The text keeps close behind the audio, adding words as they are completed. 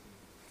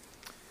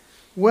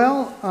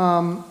Well,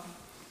 I'm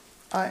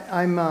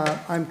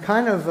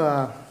kind of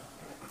I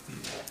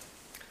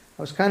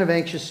was kind of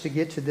anxious to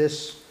get to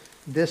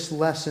this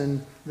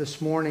lesson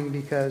this morning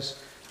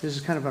because this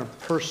is kind of a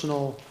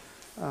personal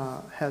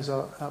has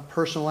a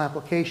personal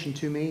application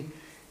to me,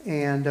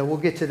 and we'll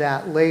get to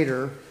that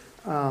later,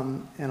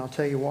 and I'll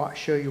tell you why,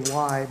 show you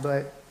why.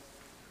 But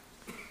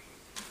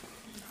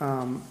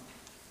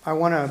I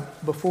want to,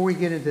 before we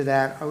get into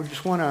that, I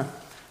just want to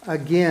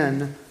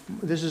again.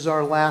 This is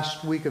our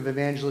last week of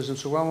evangelism,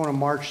 so I want to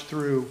march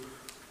through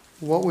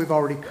what we've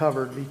already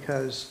covered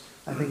because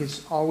I think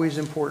it's always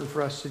important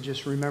for us to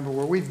just remember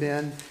where we've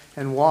been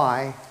and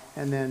why,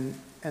 and then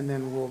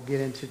we'll get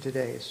into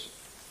today's.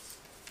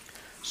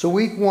 So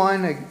week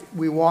one,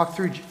 we walked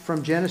through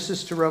from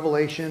Genesis to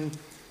Revelation,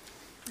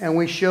 and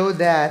we showed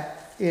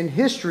that in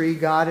history,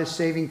 God is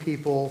saving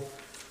people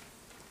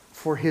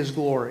for His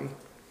glory.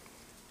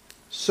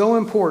 So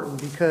important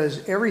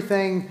because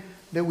everything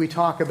that we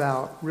talk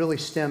about really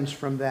stems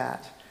from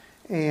that.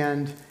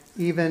 And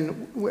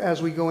even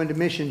as we go into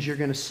missions, you're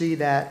going to see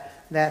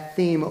that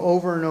theme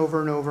over and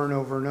over and over and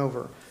over and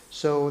over.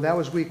 So that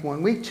was week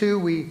one. Week two,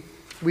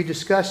 we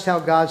discussed how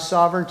God's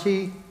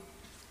sovereignty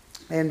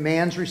and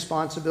man's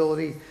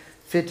responsibility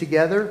fit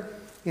together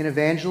in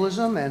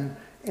evangelism,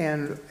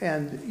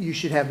 and you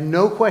should have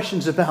no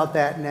questions about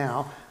that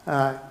now.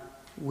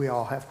 We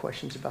all have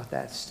questions about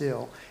that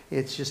still.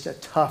 It's just a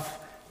tough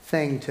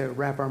thing to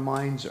wrap our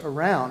minds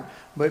around,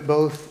 but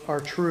both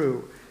are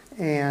true.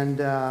 And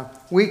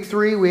week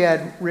three, we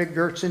had Rick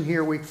Gertzen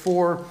here. Week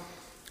four,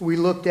 we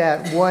looked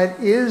at what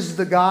is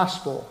the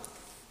gospel?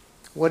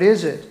 What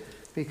is it?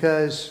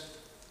 Because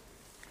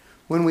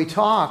when we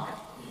talk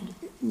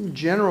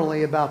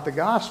generally about the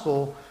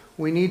gospel,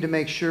 we need to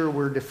make sure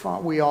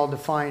we all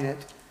define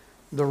it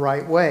the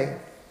right way.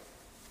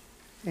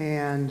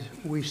 And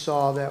we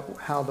saw that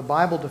how the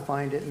Bible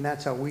defined it, and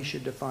that's how we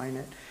should define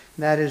it.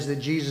 And that is that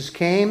Jesus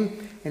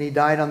came and He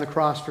died on the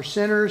cross for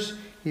sinners.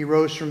 He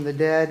rose from the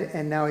dead,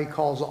 and now He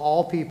calls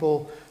all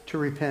people to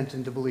repent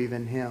and to believe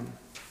in Him.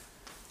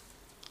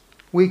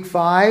 Week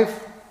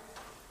 5,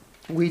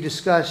 we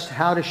discussed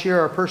how to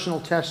share our personal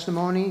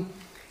testimony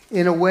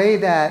in a way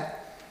that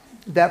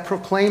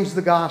proclaims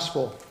the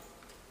gospel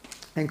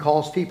and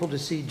calls people to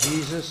see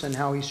Jesus and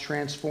how He's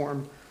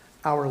transformed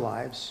our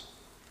lives.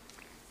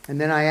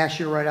 And then I asked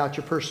you to write out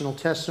your personal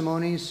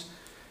testimonies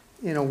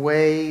in a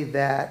way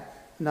that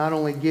not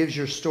only gives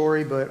your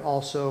story, but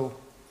also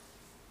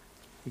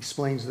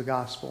explains the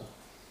gospel.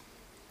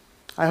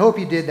 I hope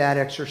you did that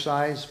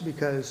exercise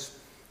because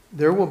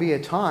there will be a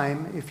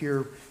time, if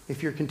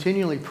you're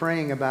continually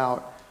praying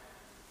about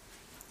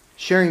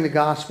sharing the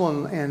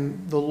gospel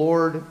and the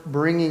Lord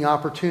bringing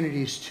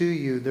opportunities to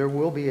you, there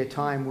will be a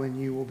time when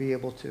you will be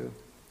able to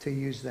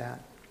use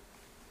that.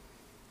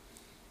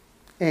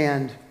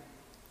 And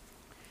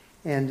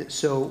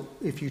so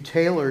if you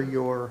tailor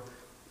your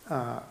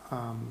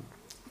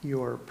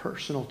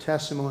personal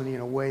testimony in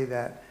a way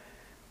that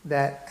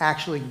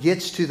actually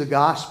gets to the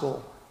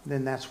gospel,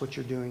 then that's what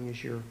you're doing,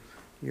 is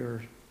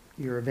you're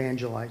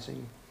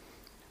evangelizing.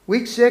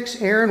 Week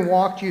 6, Aaron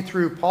walked you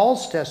through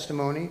Paul's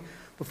testimony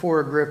before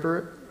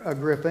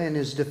Agrippa in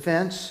his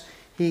defense.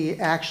 He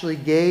actually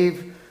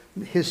gave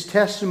his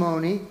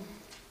testimony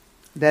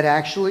that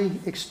actually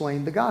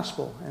explained the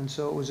gospel. And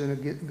so it was a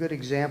good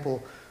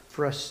example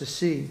for us to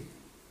see.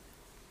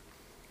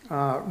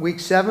 Week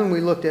 7,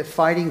 we looked at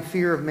fighting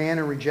fear of man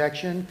and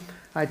rejection.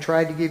 I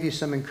tried to give you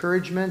some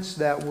encouragements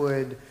that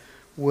would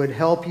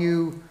help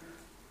you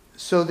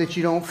so that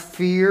you don't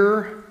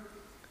fear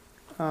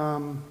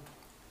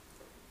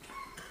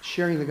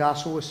sharing the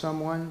gospel with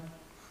someone,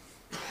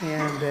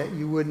 and that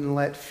you wouldn't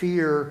let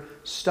fear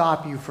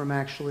stop you from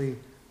actually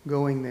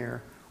going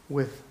there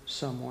with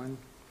someone.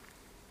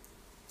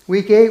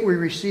 Week 8, we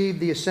reviewed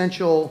the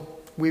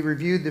essential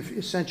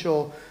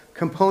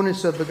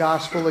components of the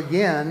gospel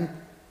again,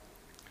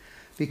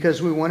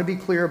 because we want to be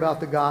clear about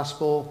the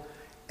gospel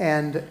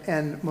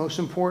and most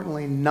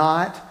importantly,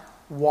 not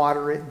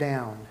water it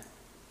down.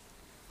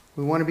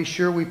 We want to be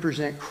sure we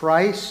present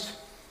Christ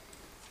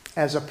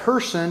as a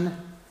person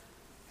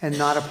and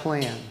not a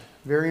plan.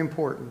 Very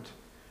important.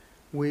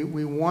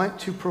 We want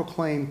to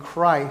proclaim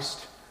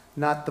Christ,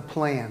 not the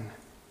plan.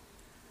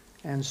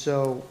 And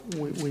so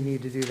we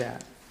need to do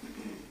that.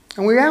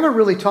 And we haven't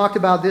really talked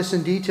about this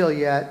in detail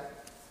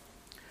yet,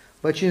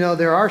 but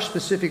there are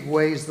specific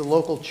ways the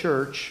local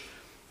church,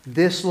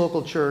 this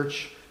local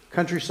church,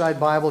 Countryside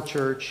Bible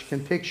Church,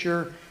 can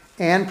picture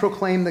and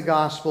proclaim the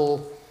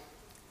gospel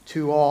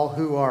to all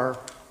who are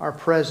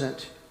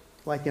present,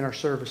 like in our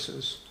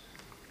services.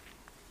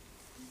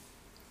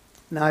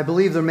 Now, I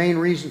believe the main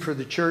reason for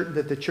the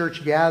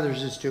church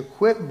gathers is to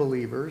equip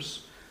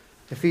believers.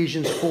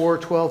 Ephesians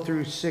 4:12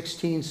 through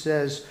 16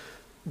 says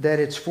that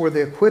it's for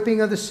the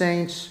equipping of the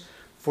saints,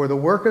 for the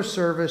work of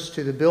service,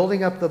 to the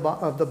building up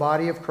of the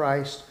body of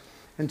Christ,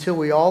 until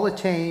we all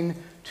attain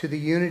to the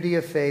unity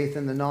of faith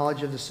and the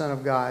knowledge of the Son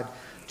of God,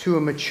 to a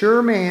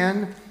mature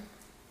man,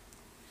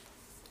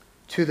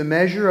 to the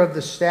measure of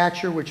the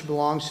stature which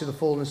belongs to the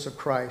fullness of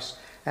Christ.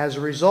 As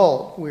a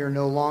result, we are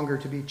no longer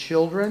to be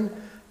children,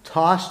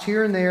 tossed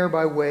here and there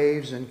by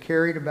waves and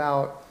carried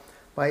about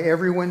by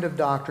every wind of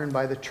doctrine,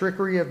 by the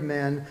trickery of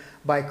men,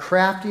 by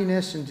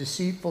craftiness and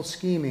deceitful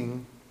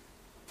scheming.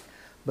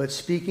 But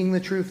speaking the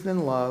truth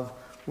in love,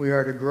 we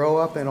are to grow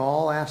up in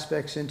all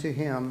aspects into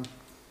Him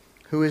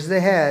who is the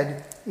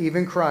head,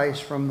 even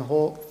Christ, from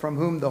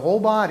whom the whole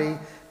body,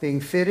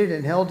 being fitted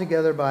and held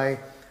together by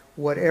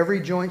what every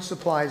joint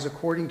supplies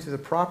according to the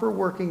proper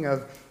working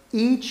of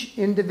each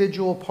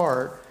individual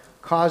part,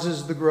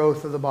 causes the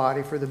growth of the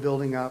body for the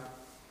building up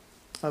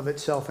of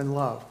itself in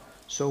love.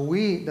 So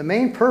the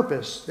main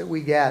purpose that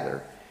we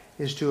gather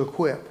is to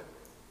equip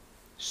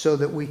so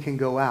that we can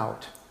go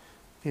out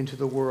into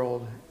the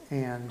world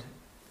and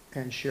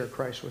share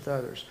Christ with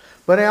others.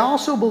 But I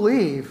also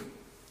believe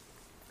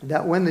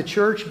that when the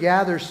church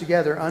gathers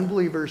together,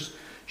 unbelievers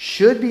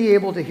should be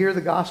able to hear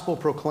the gospel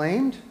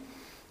proclaimed.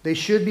 They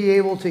should be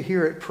able to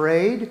hear it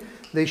prayed.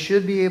 They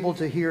should be able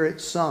to hear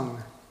it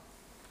sung.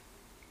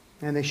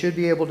 And they should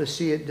be able to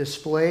see it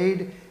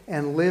displayed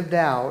and lived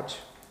out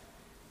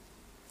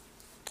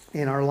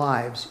in our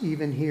lives,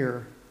 even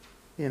here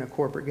in a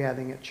corporate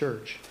gathering at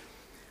church.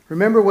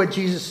 Remember what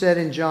Jesus said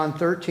in John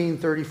 13,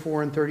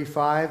 34 and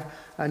 35?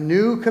 A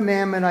new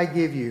commandment I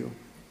give you,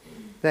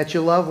 that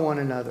you love one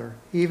another,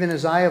 even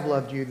as I have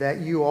loved you, that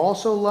you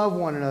also love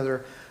one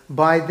another.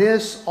 By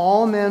this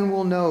all men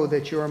will know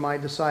that you are my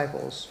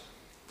disciples,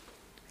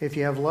 if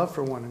you have love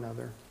for one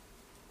another.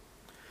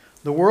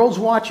 The world's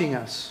watching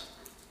us.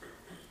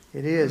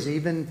 It is,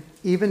 even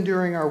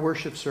during our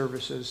worship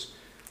services.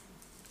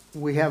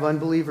 We have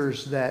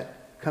unbelievers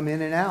that come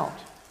in and out.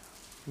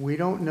 We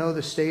don't know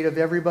the state of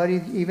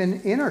everybody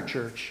even in our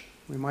church.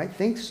 We might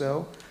think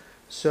so.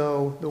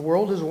 So the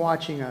world is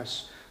watching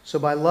us. So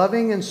by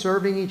loving and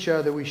serving each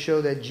other, we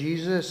show that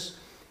Jesus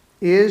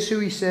is who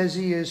He says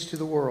He is to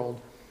the world.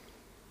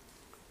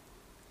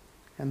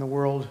 And the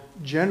world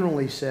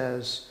generally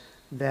says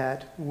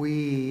that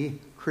we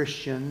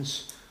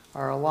Christians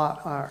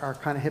are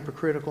kind of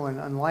hypocritical and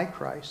unlike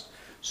Christ.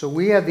 So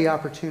we have the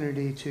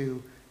opportunity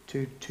to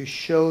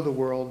show the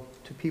world,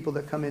 to people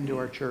that come into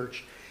our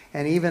church,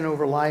 and even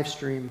over live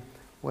stream,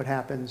 what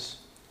happens.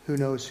 Who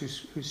knows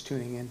who's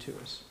tuning into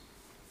us.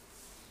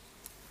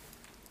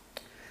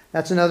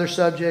 That's another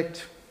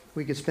subject.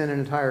 We could spend an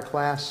entire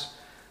class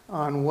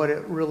on what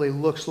it really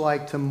looks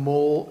like to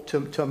model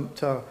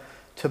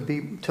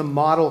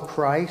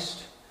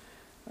Christ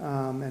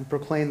and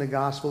proclaim the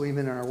gospel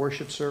even in our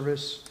worship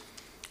service.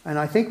 And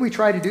I think we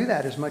try to do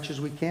that as much as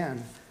we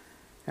can.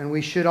 And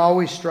we should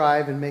always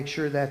strive and make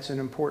sure that's an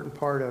important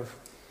part of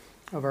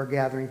our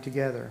gathering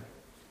together.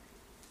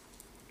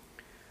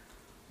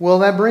 Well,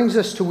 that brings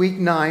us to week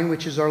 9,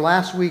 which is our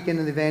last week in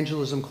the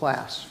evangelism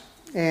class.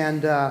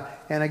 And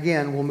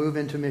again, we'll move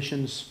into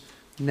missions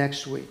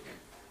next week.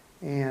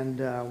 And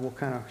we'll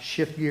kind of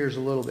shift gears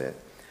a little bit.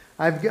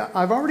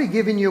 I've already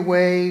given you a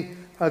way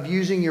of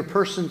using your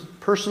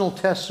personal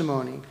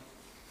testimony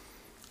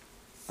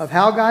of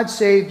how God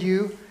saved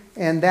you.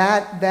 And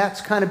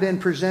that's kind of been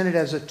presented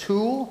as a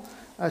tool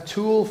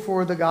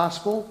for the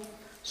gospel.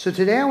 So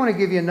today I want to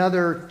give you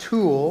another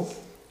tool.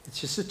 It's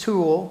just a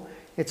tool.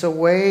 It's a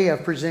way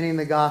of presenting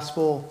the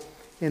gospel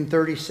in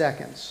 30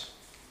 seconds.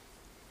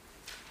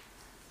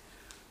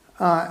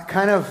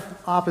 Kind of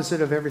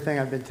opposite of everything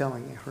I've been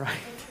telling you, right?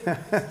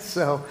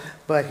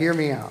 But hear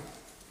me out.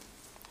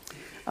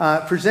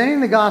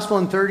 Presenting the gospel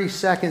in 30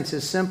 seconds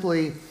is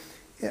simply,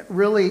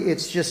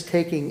 it's just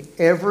taking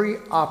every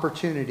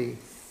opportunity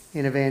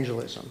in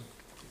evangelism.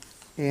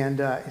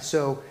 And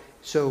so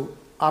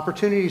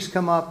opportunities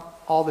come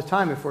up all the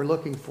time if we're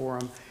looking for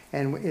them.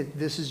 And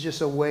this is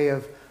just a way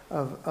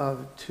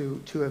to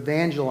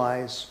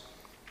evangelize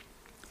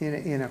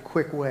in a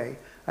quick way.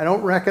 I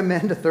don't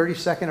recommend a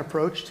 30-second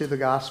approach to the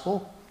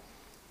gospel.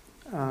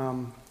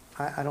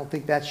 I don't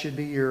think that should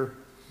be your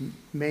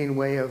main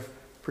way of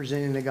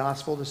presenting the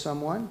gospel to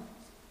someone.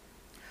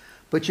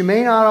 But you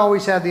may not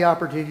always have the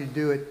opportunity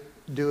to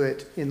do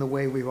it in the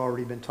way we've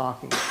already been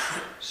talking.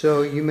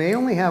 So you may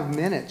only have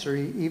minutes or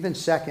even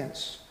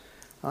seconds.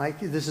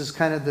 This is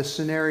kind of the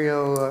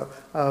scenario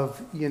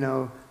of,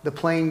 the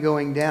plane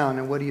going down,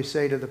 and what do you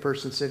say to the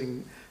person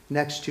sitting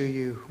next to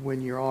you when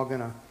you're all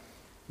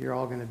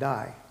gonna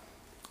die?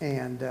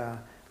 And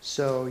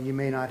so you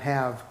may not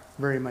have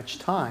very much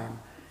time.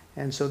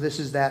 And so this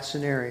is that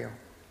scenario.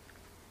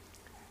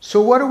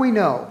 So what do we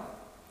know?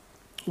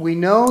 We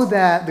know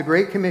that the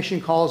Great Commission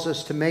calls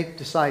us to make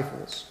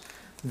disciples.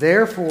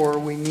 Therefore,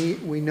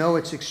 we know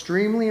it's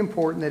extremely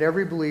important that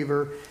every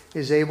believer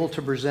is able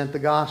to present the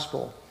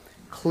gospel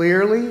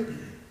clearly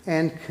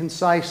and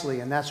concisely.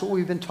 And that's what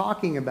we've been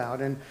talking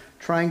about and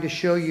trying to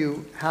show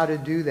you how to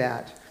do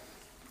that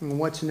and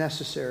what's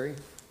necessary.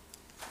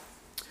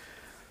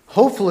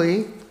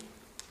 Hopefully,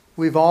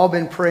 we've all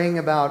been praying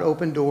about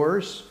open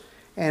doors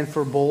and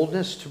for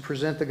boldness to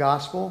present the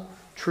gospel.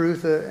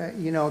 Truth,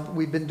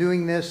 we've been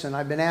doing this, and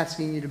I've been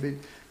asking you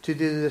to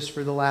do this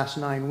for the last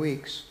 9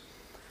 weeks.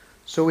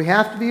 So we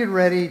have to be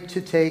ready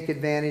to take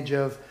advantage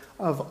of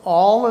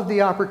all of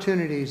the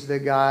opportunities that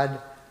God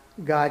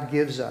God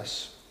gives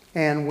us.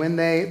 And when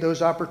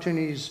those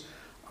opportunities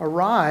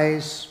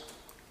arise,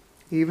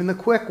 even the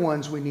quick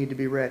ones, we need to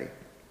be ready.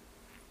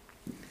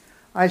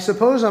 I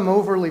suppose I'm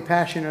overly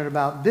passionate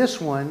about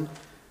this one,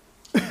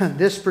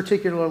 this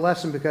particular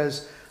lesson,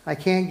 because I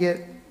can't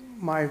get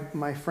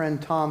my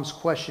friend Tom's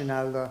question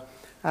out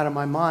of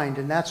my mind,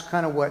 and that's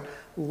kind of what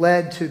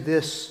led to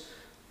this,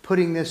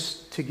 putting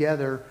this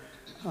together.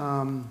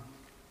 The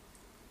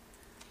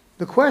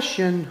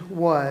question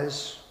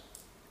was,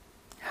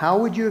 how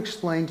would you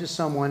explain to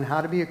someone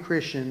how to be a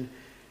Christian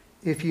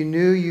if you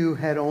knew you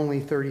had only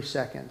 30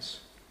 seconds?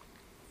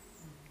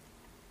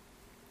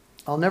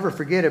 I'll never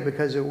forget it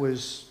because it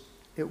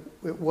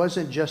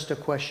wasn't just a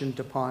question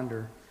to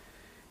ponder.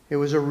 It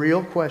was a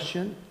real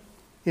question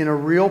in a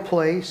real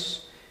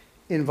place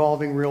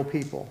involving real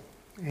people.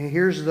 And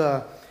here's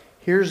the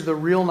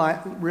real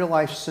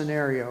life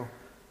scenario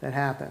that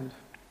happened.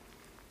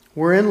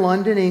 We're in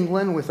London,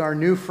 England with our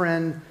new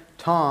friend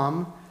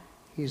Tom.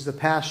 He's the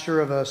pastor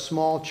of a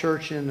small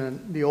church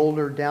in the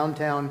older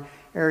downtown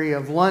area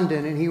of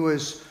London, and he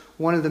was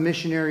one of the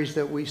missionaries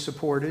that we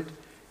supported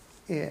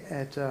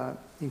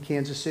in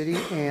Kansas City,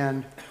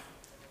 and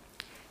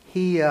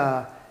he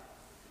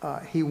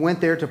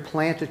went there to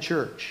plant a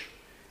church,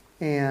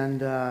 and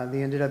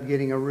they ended up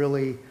getting a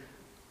really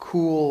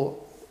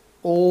cool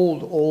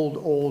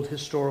old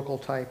historical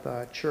type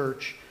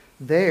church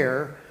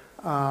there,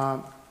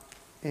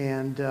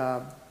 and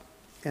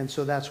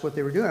so that's what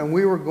they were doing, and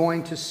we were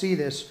going to see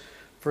this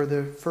for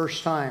the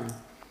first time.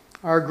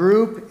 Our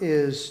group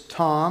is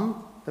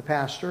Tom, the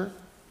pastor,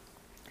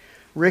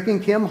 Rick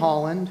and Kim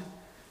Holland,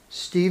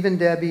 Steve and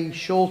Debbie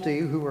Schulte,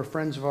 who are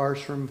friends of ours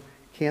from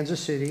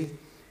Kansas City,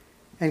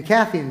 and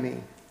Kathy and me.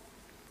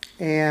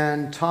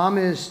 And Tom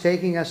is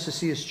taking us to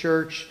see his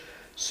church,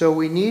 so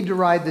we need to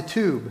ride the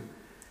tube.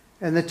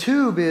 And the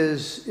tube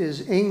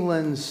is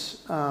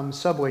England's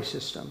subway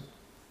system.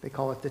 They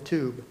call it the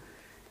tube.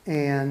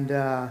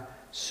 And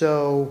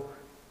so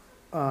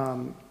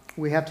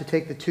we have to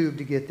take the tube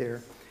to get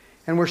there.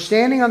 And we're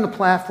standing on the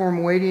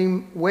platform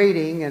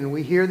waiting, and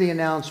we hear the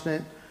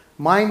announcement,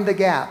 "Mind the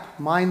gap,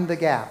 mind the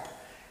gap."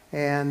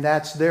 And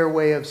that's their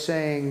way of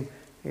saying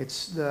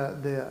it's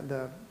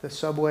the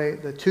subway,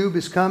 the tube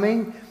is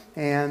coming,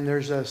 and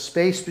there's a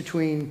space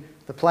between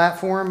the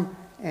platform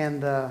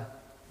and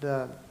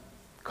the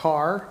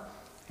car,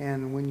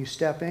 and when you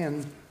step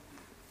in,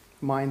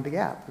 mind the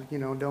gap. You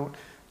know,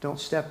 don't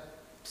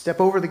step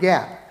over the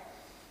gap.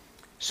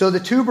 So the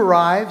tube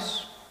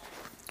arrives.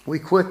 We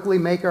quickly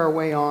make our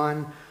way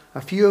on.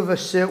 A few of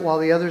us sit while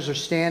the others are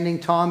standing.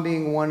 Tom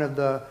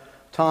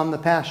the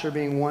pastor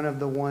being one of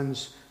the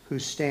ones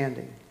who's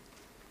standing.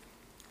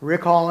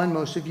 Rick Holland,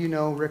 most of you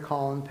know Rick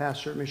Holland,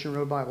 pastor at Mission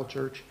Road Bible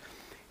Church.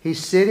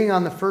 He's sitting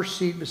on the first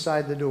seat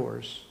beside the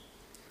doors.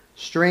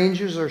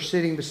 Strangers are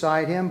sitting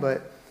beside him,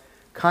 but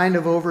kind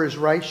of over his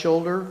right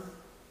shoulder.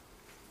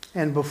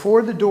 And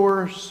before the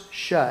doors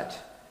shut,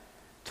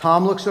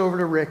 Tom looks over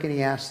to Rick and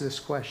he asks this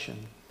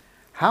question: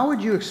 how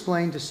would you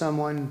explain to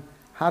someone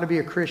how to be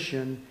a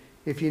Christian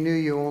if you knew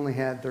you only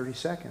had 30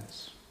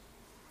 seconds?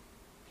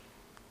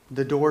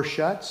 The door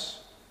shuts.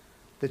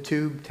 The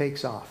tube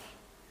takes off.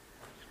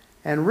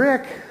 And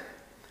Rick,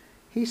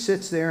 he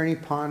sits there and he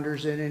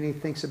ponders it and he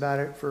thinks about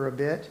it for a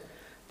bit.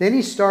 Then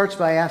he starts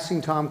by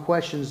asking Tom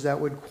questions that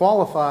would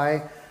qualify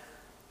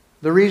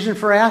the reason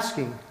for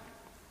asking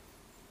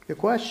the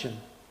question.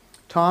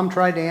 Tom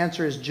tried to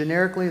answer as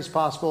generically as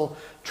possible,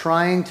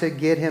 trying to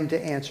get him to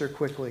answer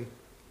quickly.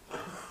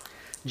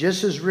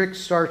 Just as Rick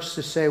starts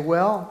to say,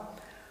 "Well,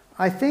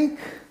 I think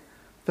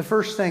the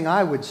first thing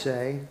I would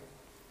say,"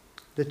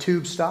 the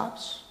tube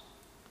stops.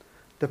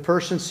 The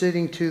person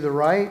sitting to the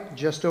right,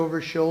 just over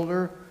his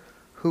shoulder,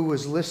 who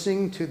was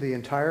listening to the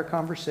entire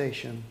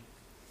conversation,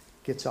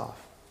 gets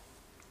off.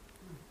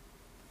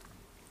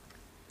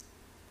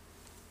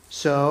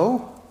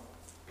 So,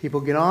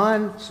 people get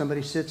on,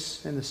 somebody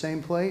sits in the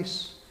same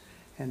place,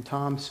 and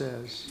Tom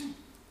says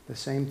the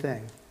same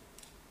thing.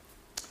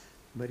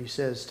 But he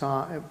says,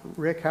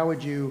 "Rick, how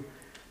would you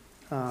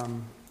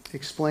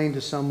explain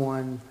to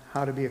someone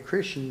how to be a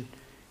Christian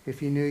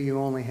if you knew you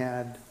only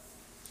had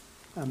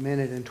a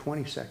minute and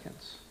 20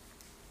 seconds.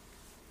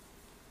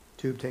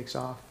 Tube takes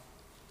off.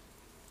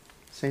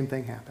 Same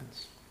thing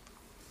happens.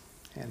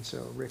 And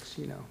so Rick's,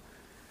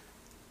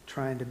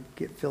 trying to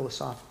get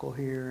philosophical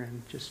here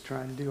and just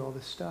trying to do all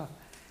this stuff.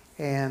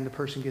 And the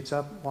person gets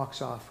up,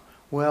 walks off.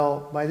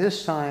 Well, by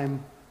this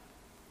time,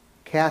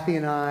 Kathy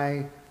and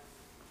I,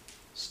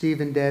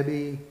 Steve and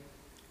Debbie,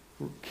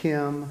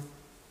 Kim,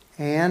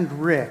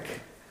 and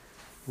Rick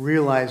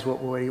realized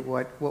what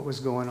was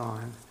going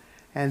on.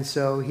 And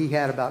so he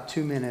had about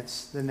 2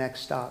 minutes, the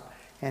next stop,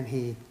 and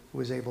he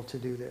was able to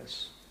do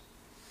this.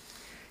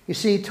 You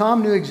see,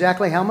 Tom knew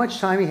exactly how much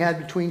time he had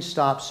between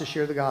stops to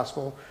share the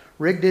gospel.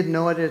 Rick didn't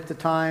know it at the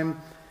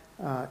time.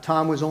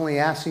 Tom was only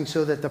asking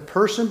so that the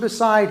person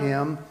beside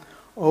him,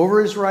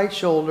 over his right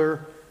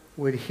shoulder,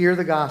 would hear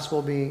the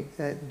gospel being,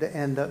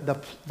 and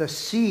the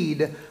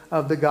seed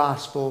of the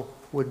gospel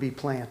would be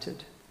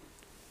planted.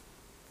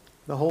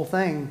 The whole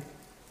thing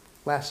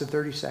Lasted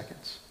 30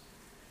 seconds.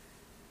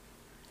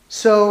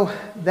 So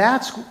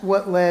that's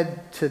what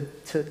led to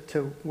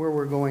where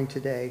we're going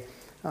today.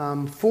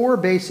 4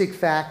 basic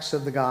facts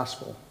of the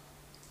gospel.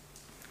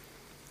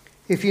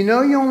 If you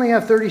know you only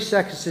have 30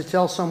 seconds to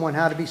tell someone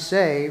how to be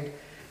saved,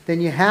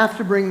 then you have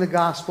to bring the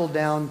gospel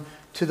down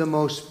to the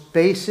most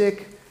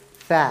basic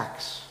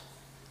facts.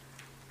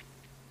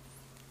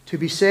 To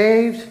be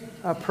saved,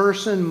 a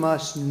person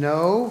must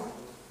know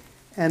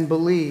and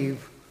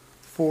believe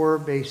 4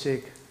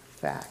 basic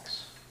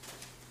facts.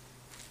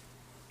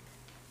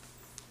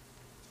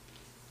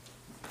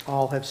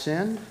 All have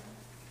sinned.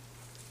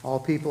 All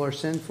people are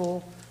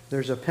sinful.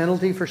 There's a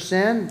penalty for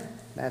sin.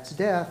 That's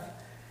death.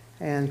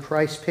 And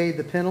Christ paid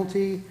the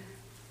penalty.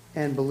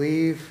 And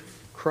believe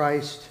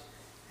Christ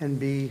and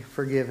be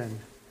forgiven.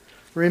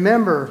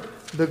 Remember,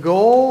 the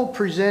goal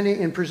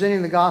in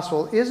presenting the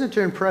gospel isn't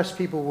to impress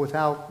people with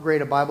how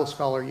great a Bible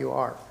scholar you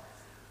are.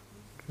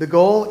 The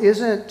goal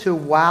isn't to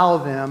wow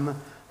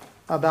them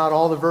about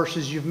all the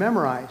verses you've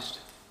memorized.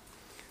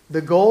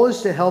 The goal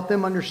is to help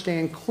them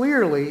understand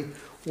clearly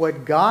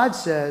what God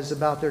says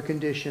about their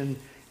condition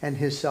and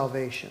His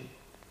salvation.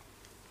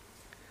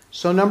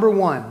 So number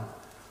 1,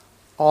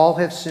 all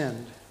have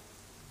sinned.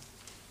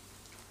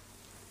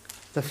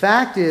 The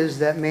fact is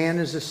that man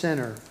is a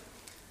sinner.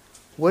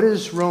 What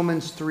does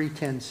Romans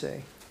 3:10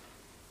 say?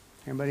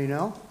 Anybody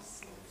know?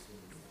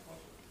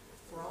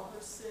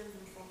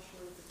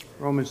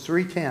 Romans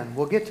 3:10.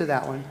 We'll get to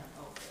that one.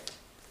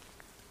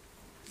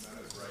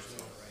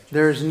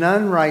 There's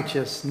none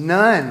righteous.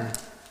 None.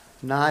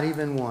 Not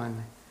even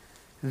one.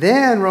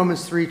 Then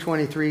Romans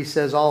 3:23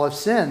 says all have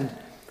sinned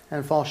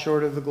and fall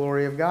short of the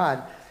glory of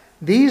God.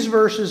 These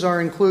verses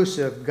are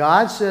inclusive.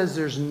 God says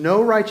there's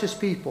no righteous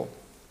people.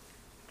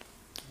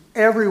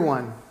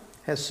 Everyone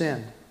has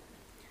sinned.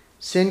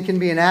 Sin can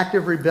be an act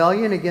of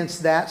rebellion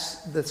against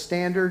the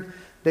standard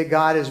that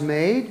God has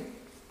made,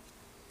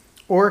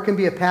 or it can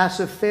be a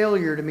passive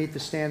failure to meet the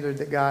standard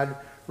that God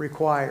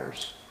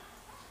requires.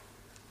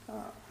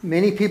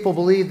 Many people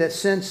believe that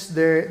since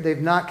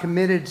they've not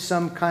committed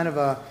some kind of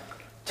a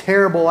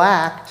terrible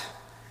act,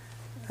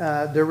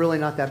 they're really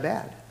not that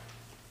bad.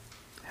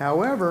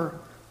 However,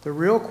 the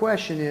real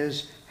question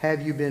is,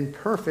 have you been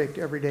perfect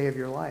every day of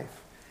your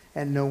life?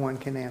 And no one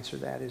can answer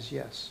that as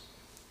yes.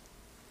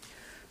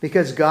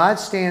 Because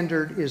God's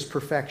standard is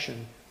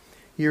perfection.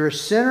 You're a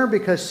sinner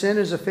because sin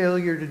is a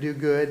failure to do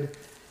good,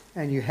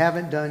 and you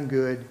haven't done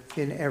good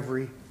in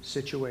every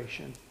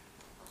situation.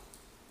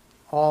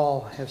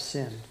 All have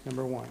sinned,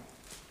 number 1.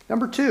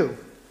 Number 2,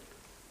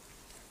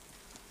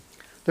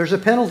 there's a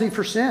penalty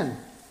for sin.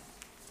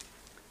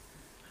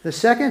 The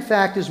second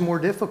fact is more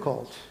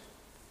difficult.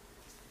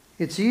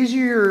 It's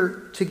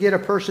easier to get a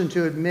person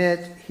to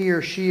admit he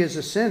or she is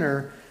a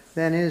sinner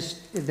than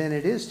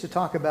it is to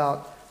talk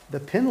about the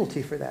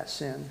penalty for that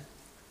sin.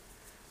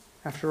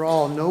 After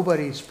all,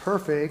 nobody's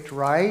perfect,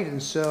 right?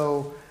 And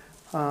so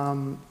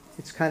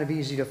it's kind of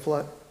easy to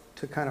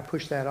kind of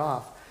push that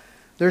off.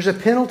 There's a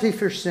penalty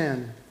for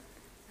sin,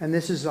 and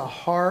this is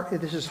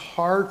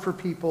hard for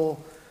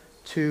people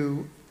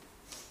to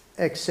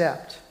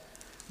accept.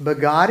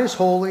 But God is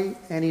holy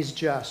and He's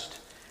just,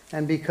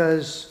 and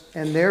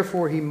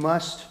therefore He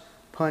must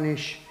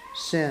punish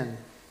sin.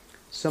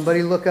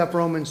 Somebody look up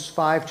Romans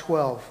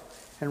 5:12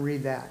 and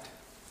read that.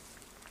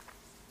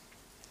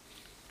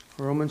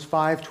 Romans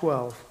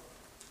 5:12.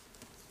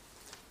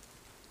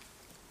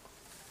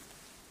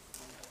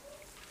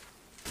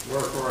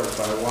 Wherefore, as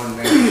by one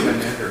man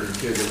sin entered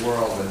into the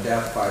world, and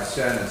death by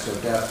sin, and so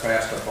death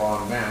passed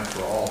upon men,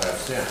 for all have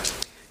sinned.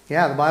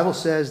 Yeah, the Bible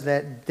says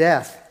that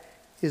death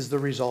is the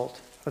result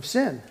of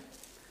sin.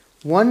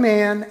 One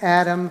man,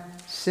 Adam,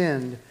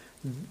 sinned.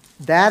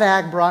 That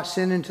act brought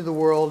sin into the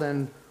world,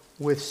 and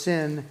with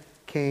sin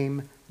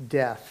came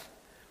death.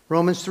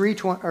 Romans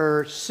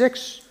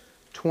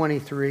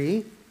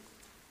 6:23.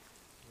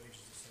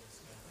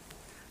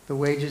 The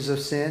wages of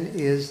sin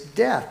is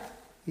death.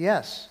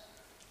 Yes.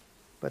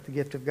 But the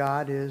gift of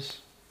God is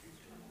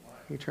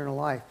eternal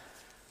life.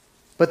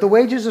 But the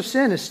wages of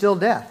sin is still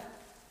death.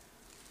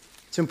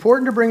 It's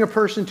important to bring a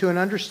person to an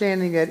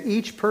understanding that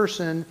each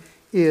person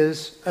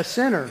is a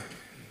sinner,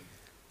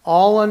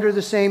 all under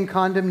the same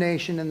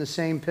condemnation and the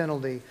same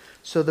penalty.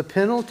 So the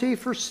penalty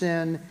for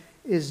sin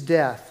is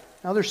death.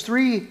 Now there's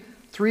three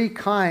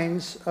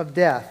kinds of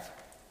death.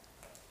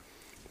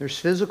 There's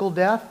physical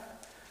death,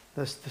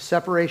 the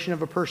separation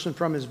of a person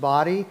from his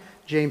body.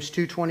 James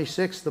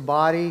 2:26, the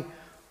body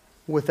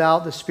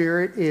without the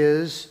spirit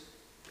is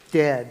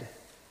dead.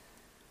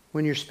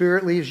 When your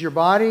spirit leaves your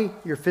body,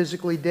 you're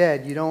physically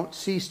dead. You don't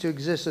cease to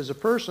exist as a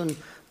person,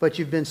 but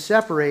you've been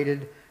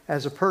separated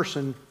as a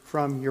person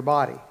from your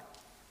body.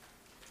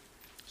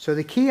 So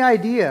the key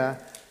idea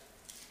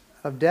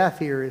of death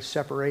here is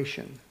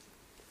separation.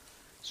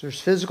 So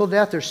there's physical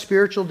death, there's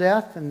spiritual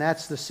death, and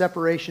that's the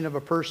separation of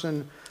a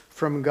person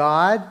from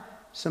God.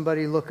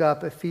 Somebody look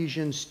up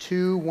Ephesians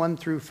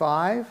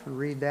 2:1-5 and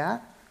read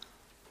that.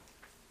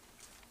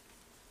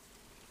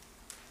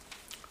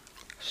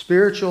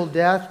 Spiritual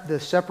death, the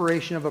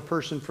separation of a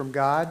person from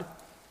God.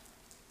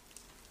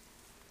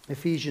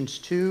 Ephesians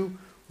 2,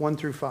 1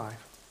 through 5.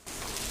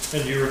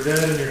 And you were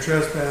dead in your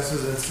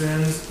trespasses and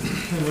sins,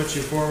 in which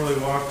you formerly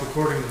walked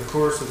according to the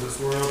course of this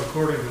world,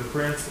 according to the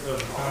prince of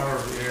the power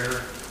of the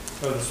air,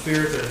 of the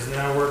spirit that is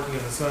now working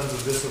in the sons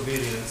of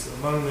disobedience.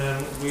 Among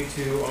them we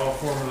too all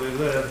formerly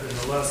lived in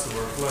the lusts of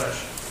our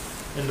flesh,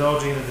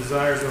 indulging in the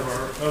desires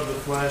of the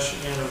flesh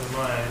and of the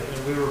mind,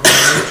 and we were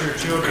by nature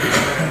children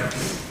of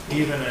wrath,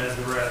 even as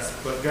the rest.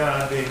 But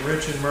God, being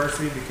rich in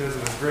mercy because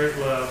of his great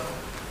love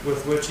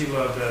with which he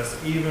loved us,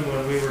 even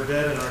when we were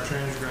dead in our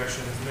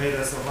transgressions, made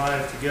us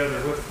alive together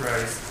with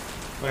Christ.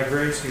 By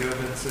grace you have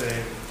been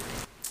saved.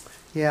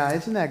 Yeah,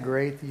 isn't that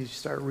great? You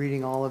start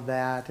reading all of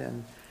that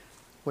and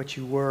what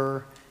you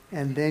were,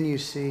 and then you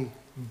see,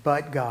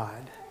 but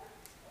God.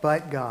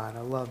 But God.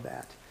 I love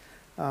that.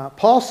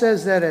 Paul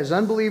says that as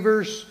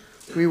unbelievers,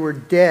 we were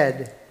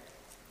dead.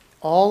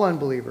 All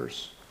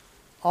unbelievers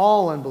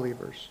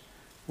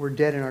were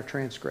dead in our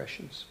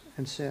transgressions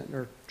and sin,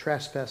 or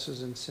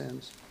trespasses and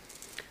sins.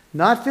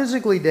 Not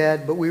physically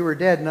dead, but we were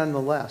dead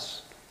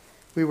nonetheless.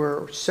 We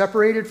were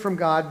separated from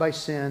God by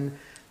sin.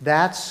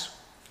 That's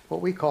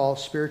what we call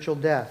spiritual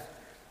death.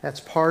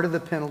 That's part of the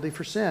penalty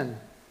for sin.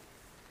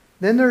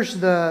 Then there's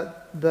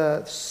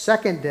the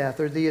second death,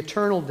 or the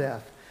eternal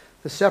death,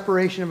 the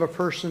separation of a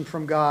person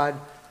from God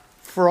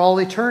for all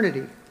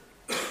eternity.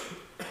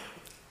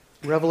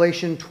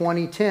 Revelation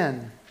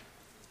 20:10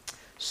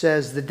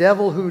 says, "The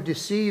devil who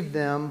deceived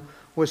them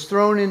was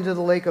thrown into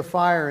the lake of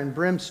fire and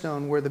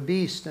brimstone, where the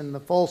beast and the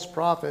false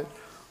prophet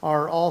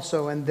are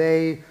also, and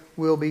they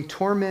will be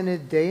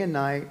tormented day and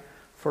night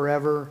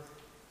forever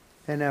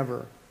and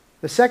ever."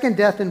 The second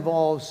death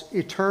involves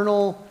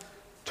eternal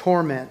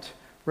torment.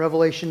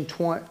 Revelation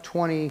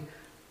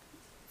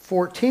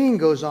 20:14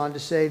 goes on to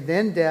say,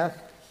 "Then death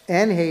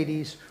and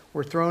Hades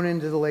were thrown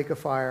into the lake of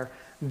fire."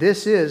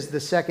 This is the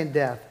second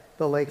death,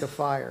 the lake of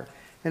fire.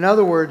 In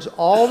other words,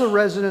 all the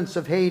residents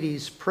of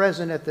Hades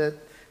present at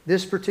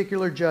this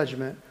particular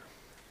judgment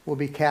will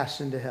be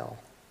cast into hell.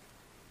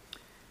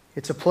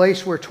 It's a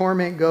place where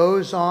torment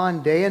goes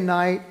on day and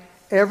night,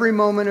 every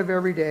moment of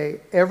every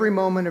day, every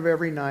moment of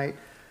every night,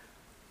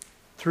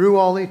 through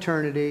all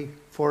eternity,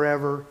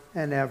 forever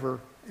and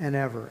ever and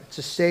ever. It's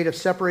a state of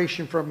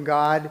separation from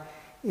God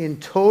in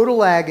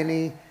total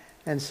agony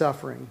and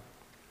suffering.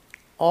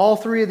 All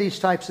three of these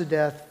types of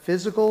death,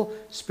 physical,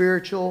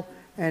 spiritual,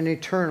 and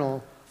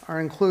eternal, are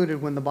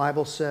included when the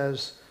Bible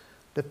says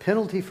the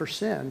penalty for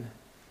sin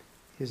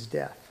is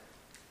death.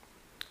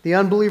 The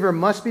unbeliever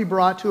must be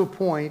brought to a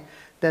point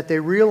that they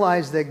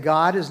realize that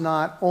God is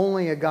not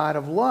only a God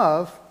of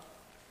love,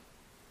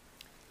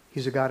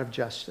 he's a God of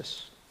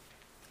justice.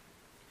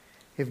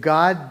 If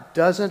God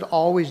doesn't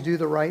always do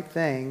the right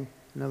thing,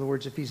 in other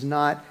words, if he's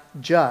not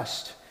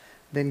just,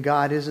 then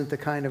God isn't the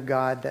kind of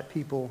God that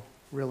people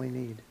really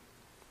need.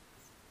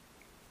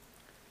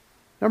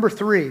 Number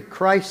 3,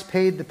 Christ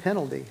paid the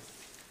penalty.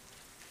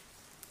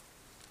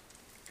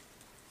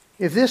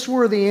 If this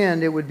were the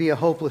end, it would be a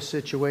hopeless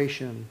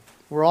situation.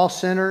 We're all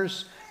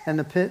sinners, and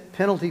the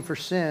penalty for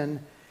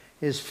sin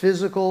is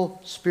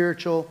physical,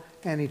 spiritual,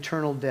 and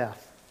eternal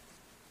death.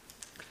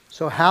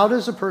 So how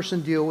does a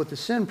person deal with the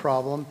sin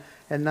problem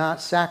and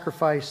not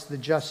sacrifice the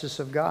justice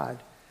of God?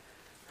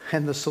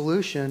 And the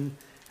solution,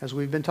 as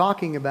we've been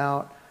talking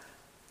about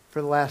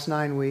for the last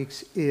 9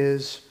 weeks,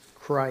 is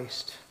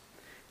Christ.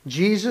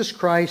 Jesus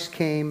Christ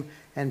came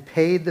and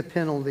paid the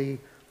penalty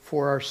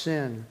for our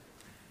sin.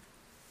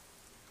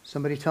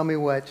 Somebody tell me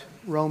what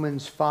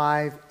Romans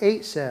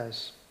 5:8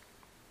 says.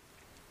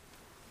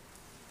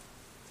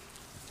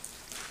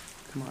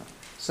 Come on.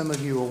 Some of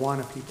you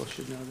Awana people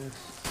should know this.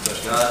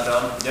 But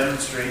God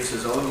demonstrates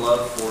his own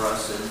love for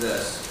us in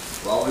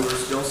this: while we were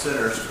still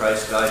sinners,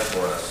 Christ died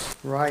for us.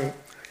 Right.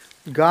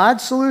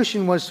 God's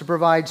solution was to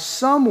provide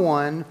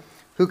someone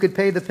who could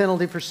pay the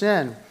penalty for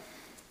sin.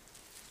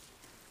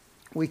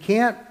 We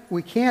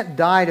can't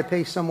die to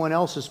pay someone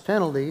else's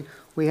penalty.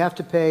 We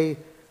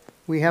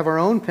have our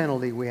own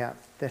penalty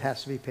that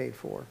has to be paid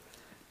for.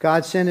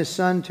 God sent his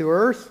Son to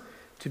earth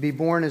to be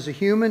born as a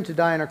human, to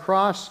die on a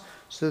cross,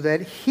 so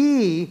that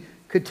he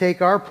could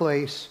take our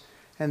place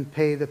and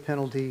pay the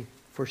penalty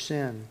for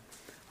sin.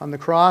 On the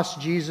cross,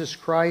 Jesus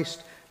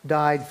Christ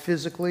died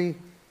physically.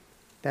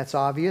 That's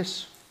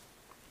obvious.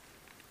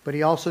 But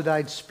he also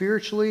died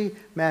spiritually.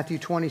 Matthew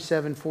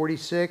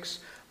 27:46.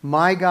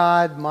 My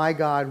God,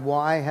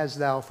 why hast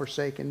thou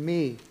forsaken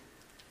me?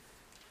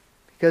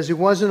 Because he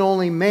wasn't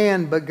only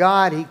man, but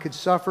God. He could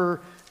suffer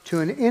to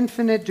an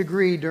infinite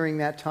degree during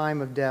that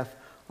time of death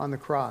on the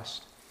cross.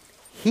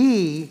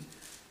 He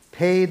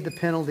paid the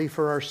penalty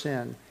for our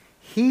sin.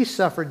 He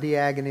suffered the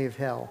agony of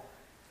hell.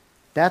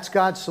 That's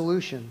God's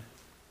solution,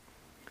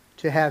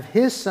 to have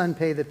his Son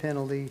pay the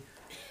penalty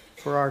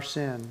for our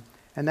sin.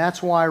 And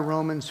that's why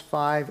Romans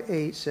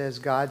 5:8 says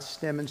God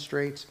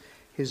demonstrates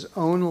his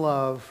own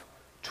love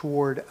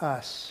toward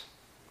us,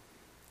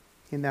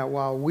 in that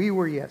while we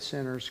were yet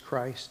sinners,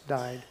 Christ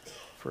died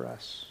for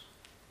us.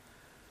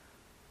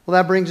 Well,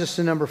 that brings us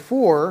to number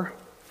 4,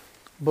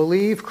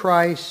 believe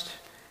Christ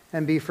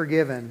and be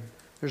forgiven.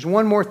 There's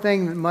one more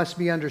thing that must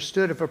be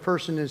understood if a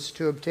person is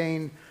to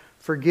obtain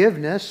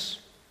forgiveness.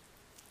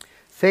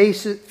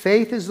 Faith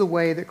is the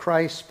way that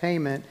Christ's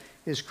payment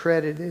is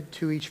credited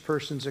to each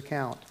person's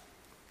account.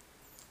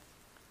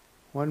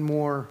 One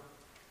more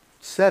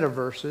set of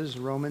verses,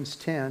 Romans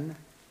 10,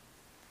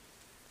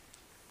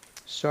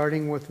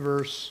 starting with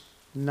verse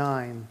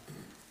 9.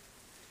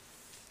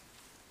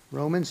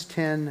 Romans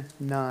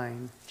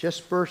 10:9.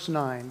 Just verse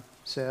 9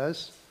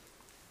 says,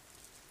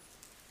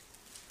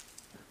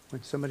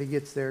 when somebody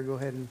gets there, go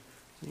ahead and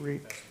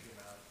read.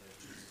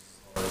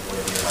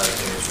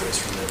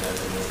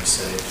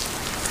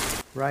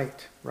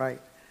 Right, right.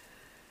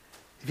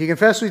 If you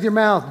confess with your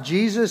mouth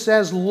Jesus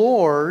as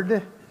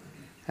Lord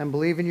and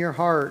believe in your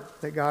heart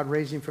that God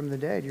raised him from the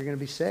dead, you're going to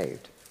be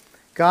saved.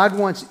 God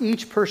wants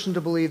each person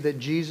to believe that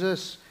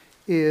Jesus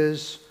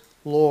is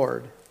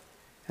Lord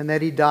and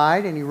that he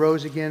died and he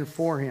rose again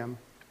for him.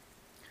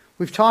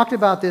 We've talked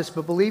about this,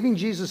 but believing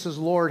Jesus as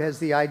Lord has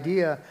the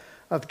idea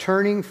of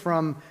turning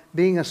from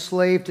being a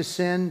slave to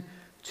sin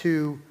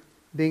to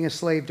being a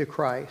slave to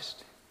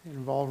Christ. It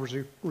involves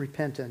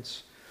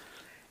repentance.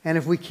 And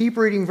if we keep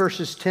reading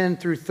verses 10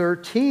 through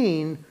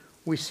 13,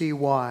 we see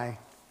why.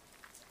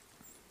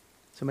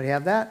 Somebody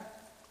have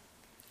that?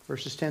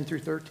 Verses 10 through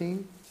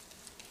 13.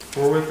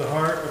 For with the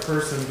heart a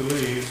person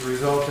believes,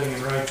 resulting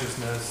in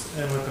righteousness,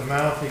 and with the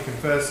mouth he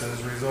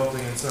confesses,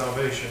 resulting in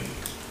salvation.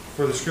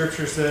 For the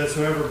Scripture says,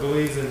 whoever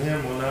believes in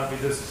him will not be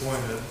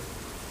disappointed.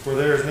 For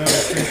there is no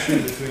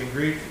distinction between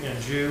Greek and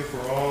Jew,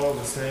 for all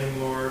the same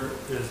Lord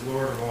is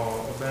Lord of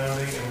all,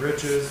 abounding in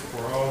riches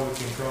for all who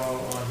can call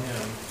on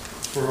him.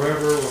 For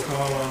whoever will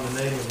call on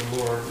the name of the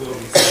Lord will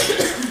be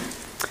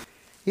saved.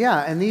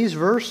 Yeah, in these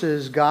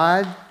verses,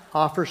 God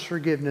offers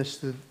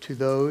forgiveness to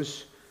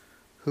those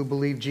who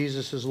believe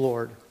Jesus is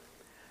Lord,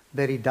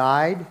 that he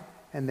died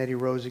and that he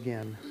rose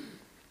again.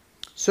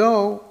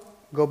 So,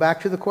 go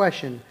back to the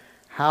question,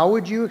 how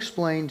would you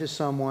explain to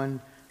someone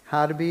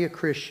how to be a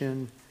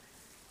Christian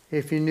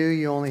if you knew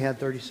you only had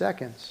 30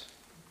 seconds?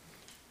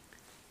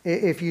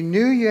 If you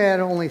knew you had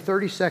only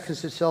 30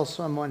 seconds to tell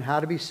someone how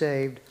to be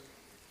saved,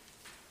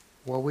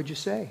 what would you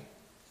say?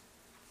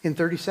 In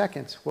 30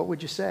 seconds, what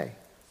would you say?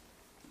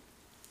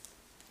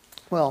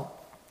 Well,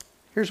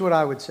 here's what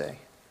I would say.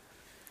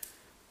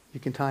 You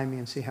can time me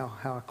and see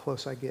how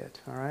close I get,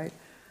 all right?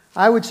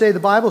 I would say the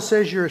Bible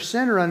says you're a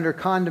sinner under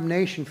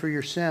condemnation for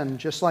your sin,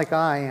 just like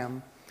I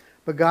am.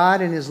 But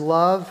God in his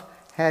love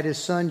had his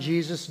son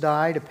Jesus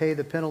die to pay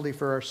the penalty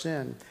for our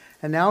sin.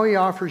 And now he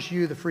offers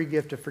you the free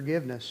gift of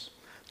forgiveness.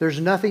 There's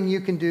nothing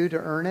you can do to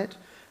earn it.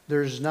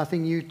 There's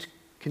nothing you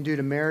can do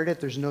to merit it.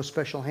 There's no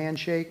special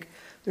handshake.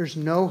 There's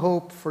no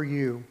hope for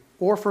you,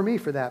 or for me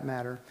for that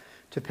matter,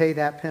 to pay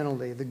that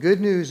penalty. The good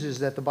news is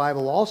that the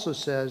Bible also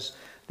says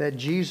that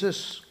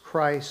Jesus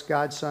Christ,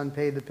 God's Son,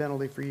 paid the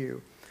penalty for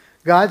you.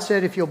 God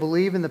said if you'll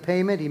believe in the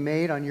payment he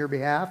made on your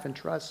behalf and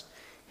trust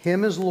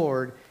him as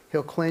Lord,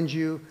 he'll cleanse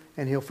you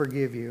and he'll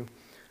forgive you.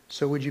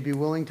 So would you be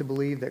willing to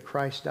believe that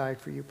Christ died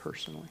for you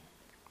personally?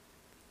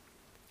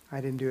 I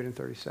didn't do it in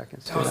 30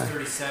 seconds. That was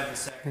 37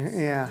 seconds.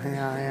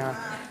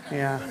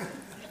 Yeah.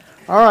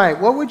 All right,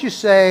 what would you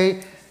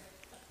say?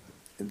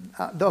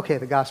 Okay,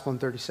 the gospel in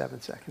 37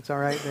 seconds. All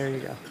right, there you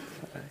go.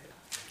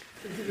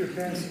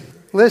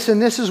 Listen,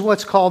 this is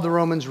what's called the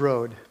Romans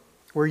Road.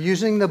 We're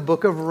using the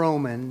book of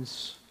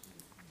Romans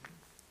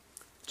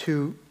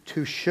to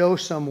show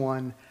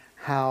someone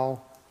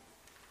how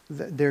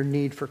their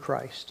need for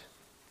Christ.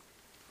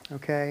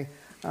 Okay?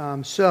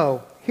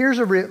 So,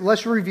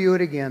 let's review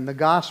it again. The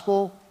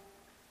gospel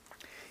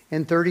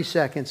in 30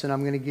 seconds, and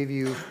I'm going to give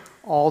you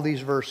all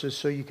these verses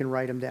so you can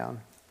write them down.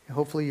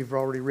 Hopefully you've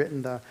already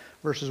written the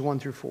verses 1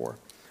 through 4.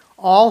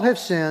 All have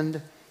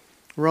sinned,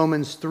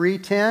 Romans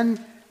 3:10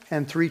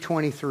 and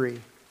 3:23.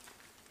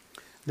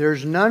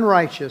 There's none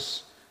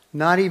righteous,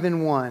 not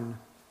even one.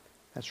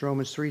 That's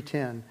Romans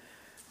 3:10.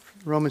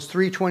 Romans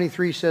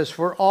 3:23 says,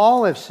 for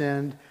all have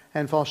sinned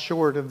and fall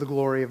short of the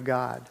glory of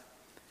God.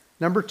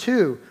 Number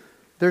 2,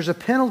 there's a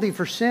penalty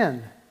for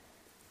sin,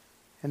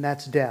 and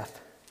that's death.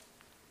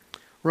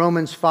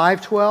 Romans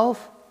 5:12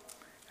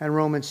 and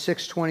Romans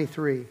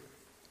 6:23.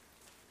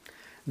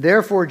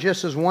 Therefore,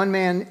 just as one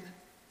man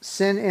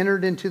sin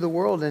entered into the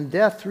world, and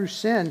death through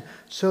sin,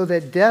 so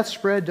that death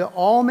spread to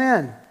all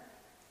men,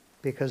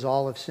 because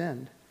all have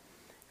sinned.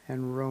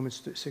 And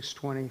Romans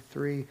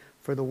 6:23,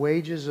 for the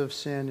wages of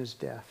sin is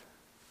death.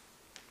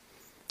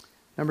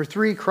 Number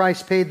 3,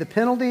 Christ paid the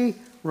penalty.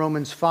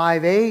 Romans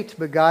 5:8,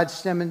 but God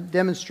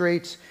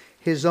demonstrates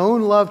his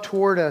own love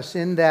toward us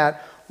in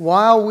that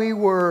while we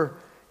were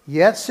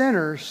yet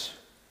sinners,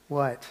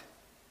 what?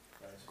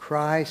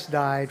 Christ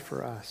died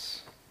for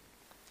us.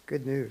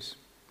 Good news.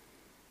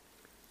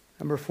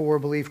 Number 4,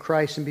 believe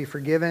Christ and be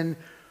forgiven.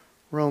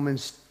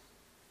 Romans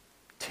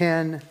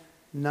 10:9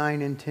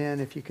 and 10.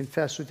 If you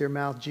confess with your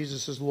mouth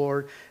Jesus is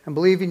Lord and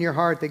believe in your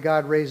heart that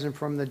God raised him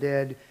from the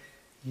dead,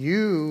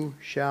 you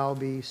shall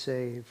be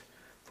saved.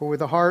 For with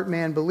the heart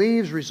man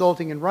believes,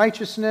 resulting in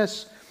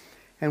righteousness,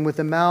 and with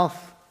the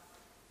mouth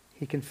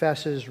he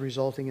confesses,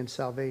 resulting in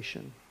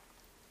salvation.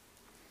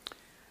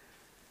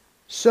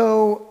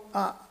 So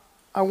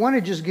I want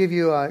to just give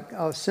you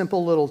a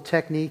simple little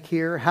technique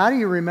here. How do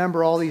you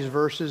remember all these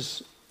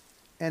verses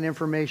and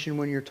information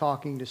when you're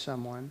talking to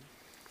someone?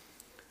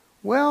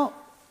 Well,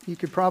 you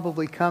could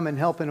probably come and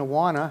help in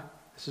Awana.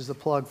 This is the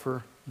plug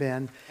for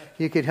Ben.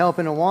 You could help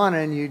in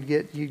Awana and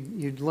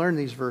you'd learn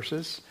these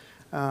verses.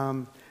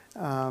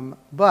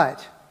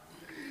 But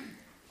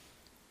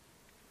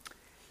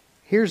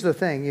here's the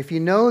thing. If you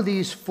know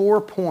these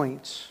 4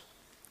 points,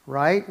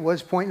 right?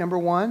 What's point number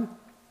 1?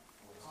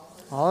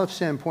 All of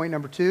sin. Point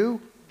number 2?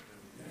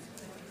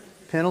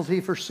 Penalty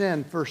for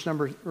sin.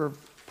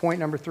 Point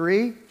number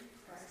 3?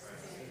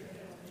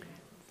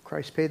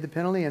 Christ paid the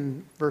penalty.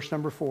 And verse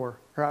number 4.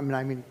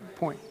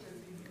 Point.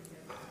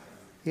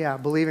 Yeah,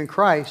 believe in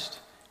Christ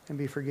and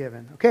be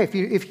forgiven. Okay, if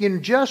you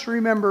can just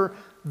remember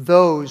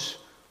those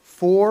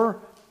 4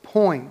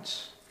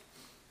 points,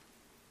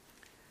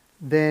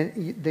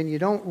 then you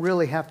don't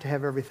really have to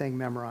have everything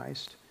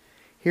memorized.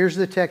 Here's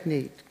the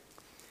technique.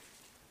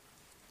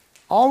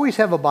 Always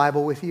have a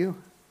Bible with you.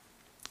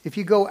 If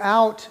you go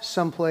out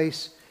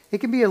someplace, it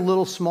can be a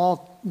little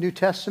small New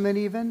Testament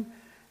even.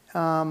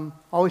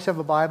 Always have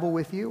a Bible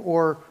with you,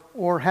 or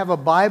have a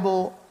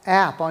Bible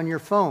app on your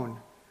phone.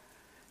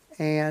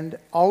 And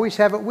always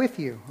have it with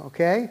you,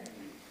 okay?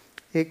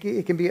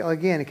 It can be,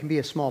 again, it can be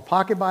a small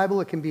pocket Bible.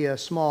 It can be a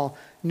small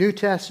New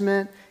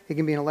Testament. It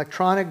can be an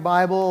electronic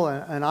Bible,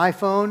 an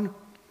iPhone,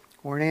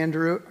 or an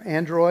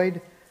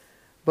Android.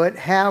 But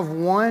have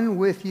one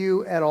with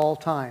you at all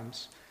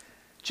times.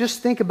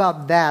 Just think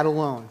about that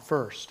alone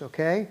first,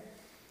 okay?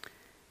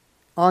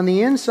 On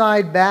the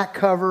inside back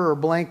cover or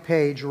blank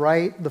page,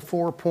 write the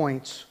 4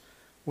 points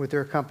with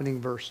their accompanying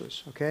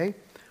verses, okay?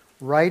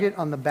 Write it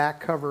on the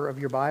back cover of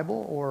your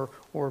Bible,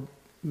 or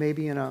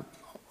maybe on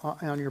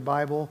your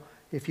Bible,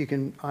 if you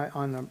can,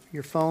 on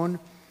your phone.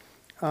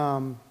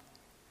 And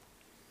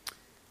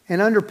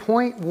under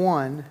point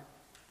number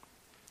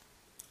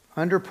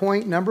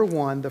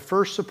 1, the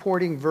first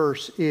supporting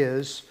verse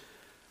is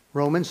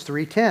Romans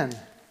 3:10.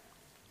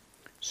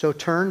 So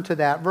turn to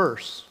that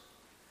verse,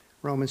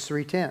 Romans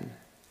 3:10.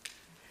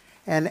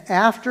 And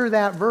after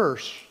that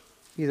verse,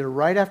 either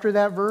right after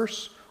that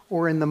verse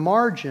or in the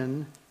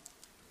margin,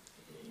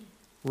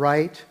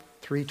 write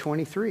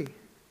 3:23.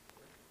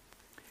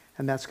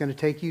 And that's going to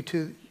take you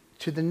to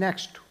the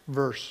next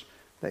verse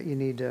that you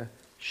need to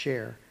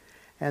share.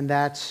 And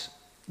that's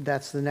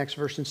the next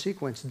verse in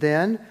sequence.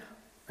 Then,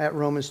 at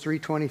Romans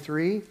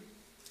 3:23,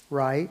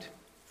 write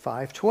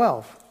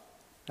 5:12.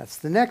 That's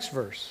the next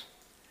verse.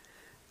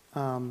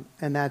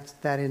 And that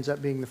ends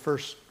up being the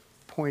first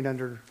point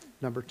under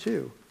number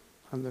 2,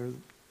 under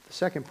the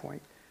second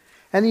point.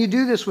 And you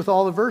do this with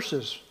all the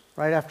verses.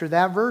 Right after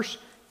that verse,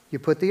 you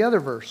put the other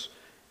verse.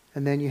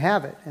 And then you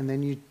have it. And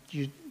then you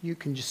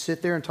can just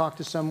sit there and talk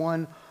to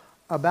someone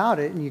about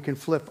it, and you can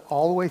flip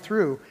all the way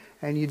through.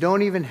 And you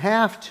don't even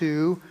have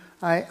to,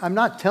 I'm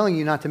not telling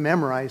you not to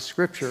memorize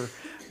Scripture,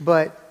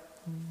 but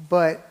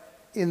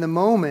in the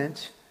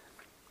moment,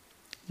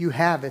 you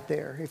have it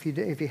there if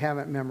you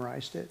haven't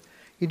memorized it.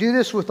 You do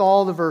this with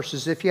all the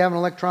verses. If you have an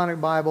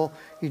electronic Bible,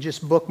 you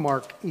just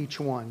bookmark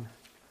each one.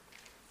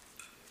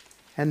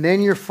 And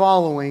then you're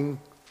following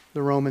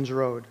the Romans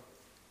road.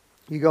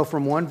 You go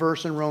from one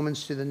verse in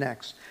Romans to the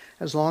next.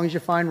 As long as you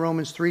find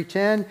Romans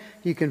 3:10,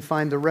 you can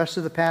find the rest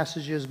of the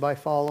passages by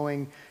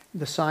following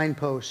the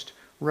signpost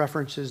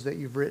references that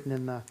you've written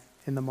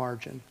in the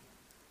margin.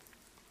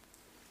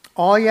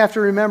 All you have to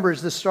remember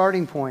is the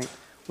starting point,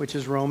 which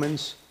is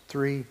Romans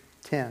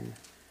 3:10.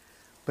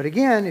 But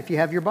again, if you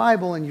have your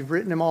Bible and you've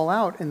written them all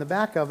out in the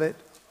back of it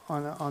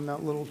on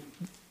that little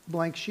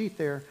blank sheet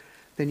there,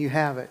 then you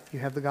have it. You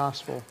have the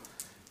gospel.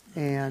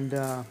 And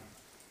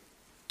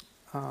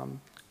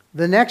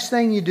the next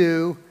thing you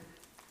do,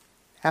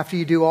 after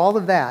you do all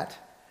of that,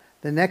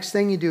 the next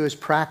thing you do is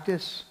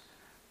practice,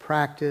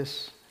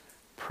 practice,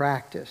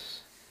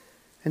 practice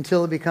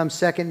until it becomes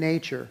second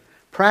nature.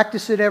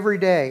 Practice it every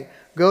day.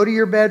 Go to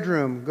your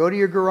bedroom, go to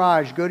your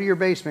garage, go to your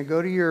basement,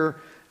 go to your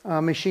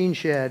machine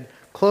shed,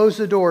 close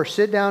the door,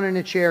 sit down in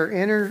a chair,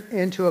 enter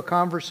into a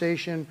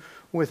conversation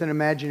with an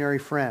imaginary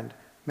friend.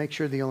 Make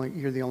sure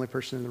you're the only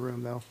person in the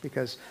room, though,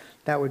 because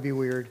that would be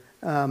weird.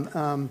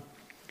 But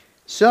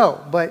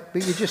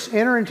you just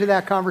enter into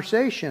that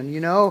conversation.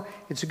 You know,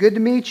 it's good to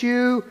meet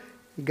you.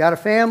 You got a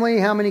family.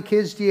 How many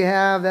kids do you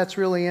have? That's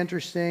really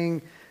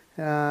interesting.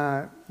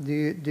 Do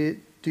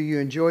you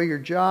enjoy your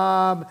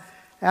job?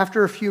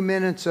 After a few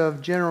minutes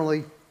of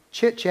generally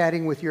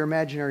chit-chatting with your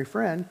imaginary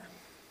friend,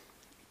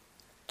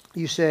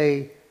 you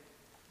say,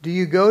 do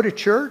you go to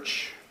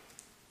church?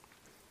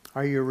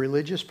 Are you a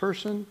religious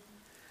person?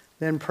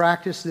 Then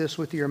practice this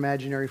with your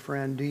imaginary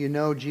friend. Do you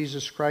know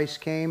Jesus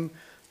Christ came,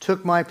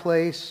 took my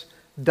place,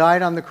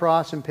 died on the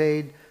cross and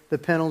paid the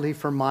penalty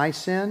for my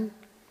sin?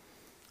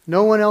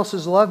 No one else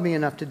has loved me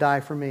enough to die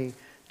for me.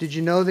 Did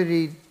you know that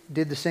He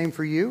did the same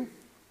for you?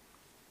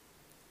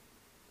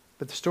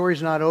 But the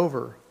story's not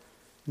over.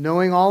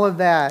 Knowing all of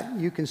that,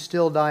 you can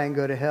still die and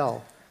go to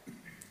hell.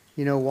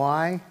 You know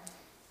why?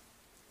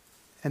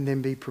 And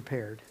then be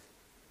prepared.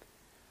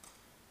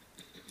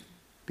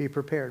 Be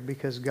prepared,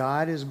 because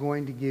God is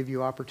going to give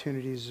you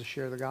opportunities to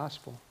share the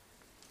gospel.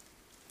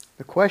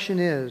 The question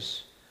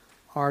is,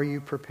 are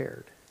you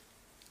prepared?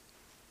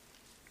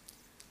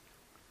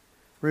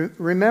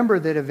 Remember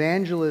that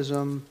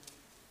evangelism,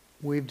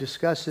 we've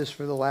discussed this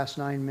for the last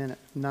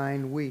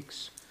 9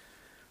 weeks.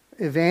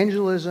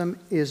 Evangelism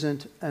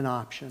isn't an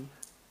option.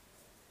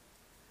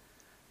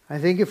 I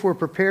think if we're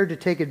prepared to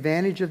take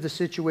advantage of the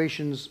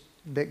situations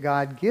that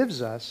God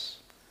gives us,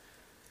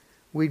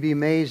 we'd be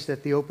amazed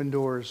at the open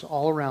doors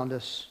all around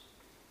us,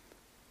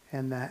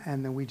 and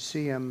then we'd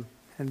see them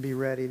and be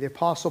ready. The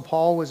Apostle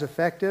Paul was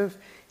effective.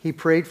 He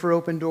prayed for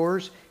open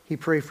doors. He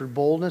prayed for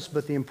boldness.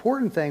 But the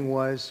important thing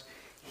was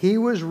he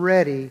was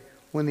ready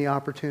when the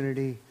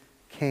opportunity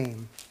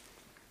came.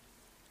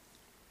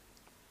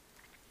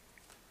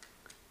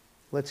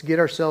 Let's get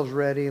ourselves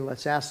ready.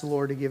 Let's ask the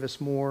Lord to give us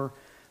more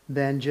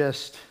than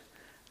just,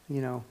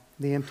 the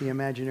empty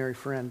imaginary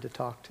friend to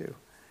talk to.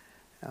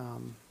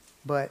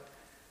 But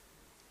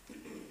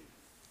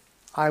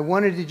I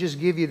wanted to just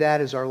give you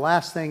that as our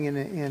last thing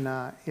in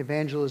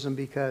evangelism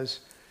because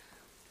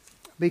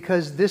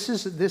this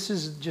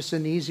is just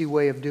an easy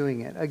way of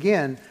doing it.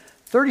 Again,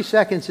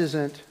 37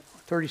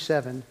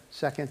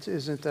 seconds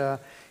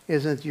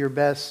isn't your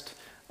best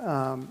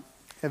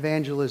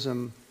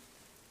evangelism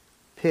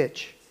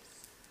pitch.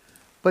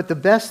 But the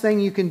best thing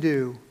you can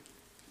do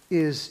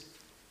is,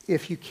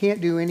 if you can't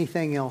do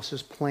anything else,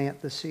 is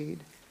plant the seed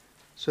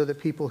so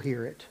that people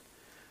hear it.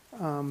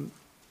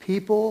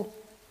 People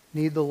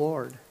need the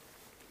Lord.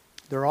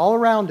 They're all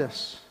around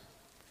us.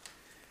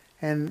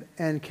 And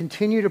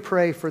continue to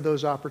pray for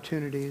those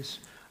opportunities.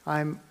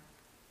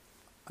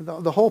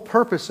 The whole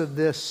purpose of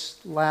this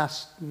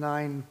last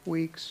 9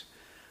 weeks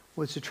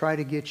was to try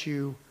to get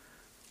you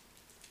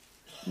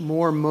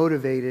more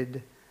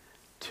motivated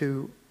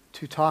to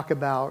talk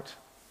about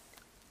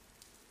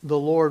the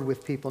Lord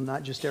with people,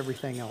 not just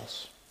everything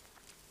else,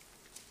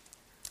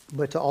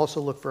 but to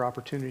also look for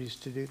opportunities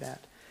to do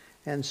that.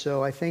 And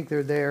so I think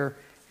they're there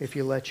if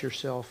you let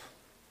yourself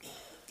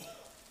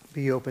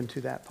be open to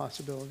that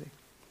possibility.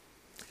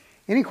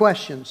 Any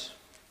questions?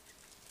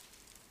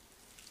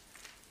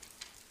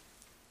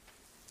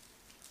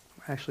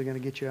 I'm actually going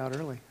to get you out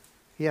early.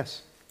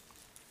 Yes?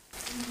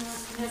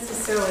 Not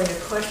necessarily a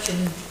question.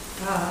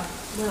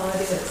 Well,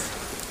 it is.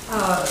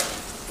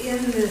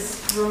 In this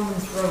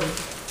Romans road,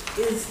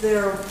 is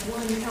there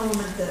one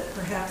element that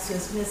perhaps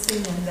is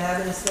missing, and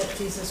that is that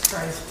Jesus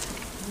Christ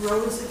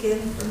rose again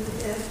from the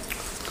dead?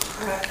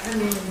 I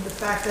mean, the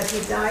fact that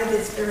he died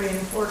is very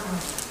important,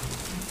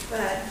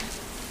 but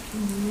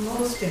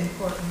most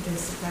important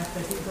is the fact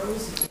that he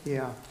rose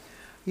again.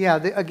 Yeah.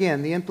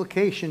 Again, the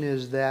implication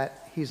is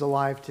that he's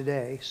alive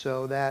today,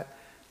 so that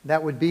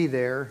would be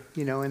there,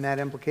 in that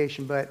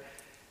implication. But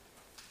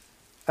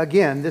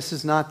again, this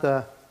is not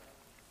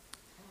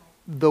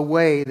the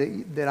way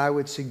that I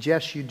would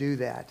suggest you do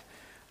that.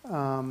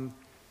 And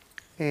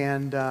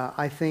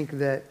I think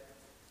that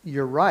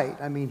you're right.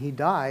 I mean, he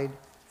died,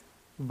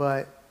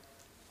 but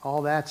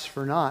all that's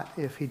for naught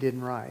if he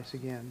didn't rise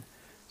again.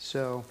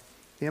 So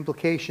the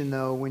implication,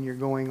 though, when you're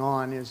going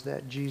on, is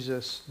that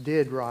Jesus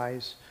did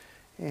rise,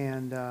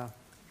 and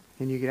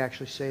you could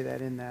actually say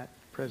that in that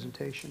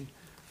presentation.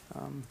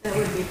 That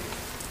would be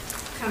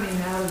coming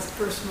out as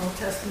personal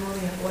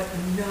testimony of what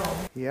you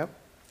know. Yep.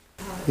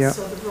 Yep.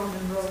 So the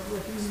Roman road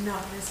would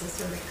not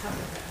necessarily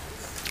cover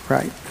that.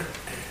 Right.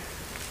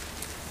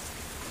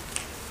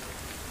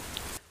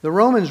 The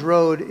Romans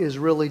road is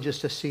really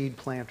just a seed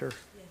planter. Yes.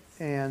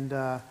 And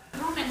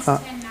Romans 10:9,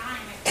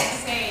 it does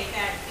say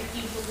that if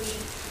you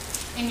believe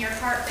in your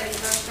heart that he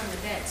rose from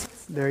the dead.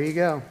 there you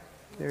go.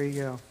 There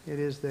you go. It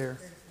is there.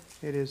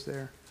 It is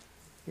there.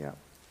 Yeah.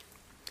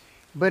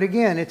 But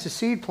again, it's a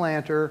seed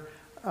planter.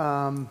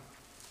 I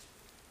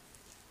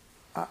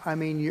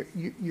mean,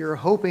 you're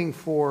hoping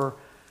for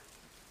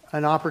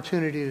an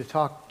opportunity to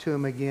talk to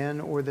them again,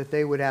 or that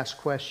they would ask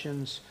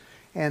questions,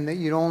 and that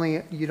you're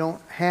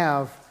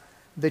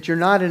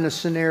not in a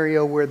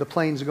scenario where the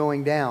plane's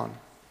going down,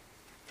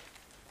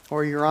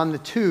 or you're on the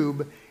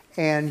tube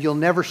and you'll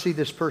never see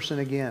this person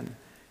again.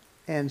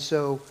 And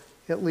so,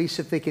 at least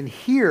if they can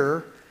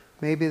hear,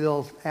 maybe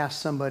they'll ask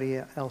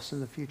somebody else in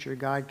the future.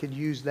 God could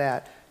use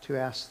that to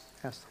ask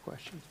the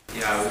questions.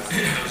 Yeah, I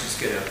was just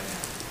going to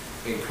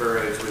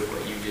encourage with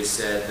what you just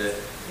said, that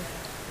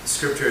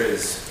Scripture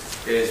is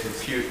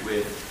refute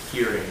with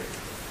hearing.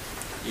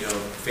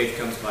 Faith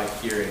comes by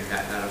hearing,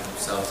 that not of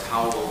themselves.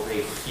 How will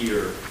they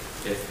hear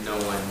if no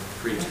one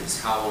preaches?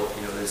 How will,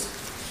 there's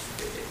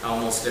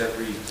almost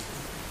every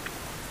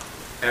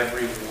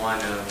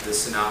one of the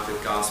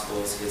synoptic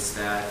gospels is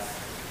that,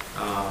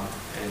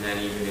 and then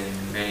even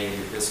in many of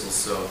the epistles.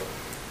 So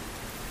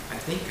I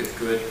think a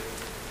good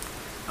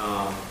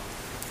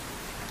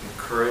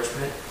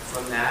encouragement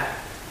from that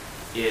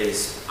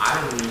is, I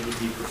don't need to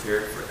be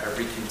prepared for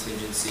every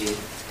contingency,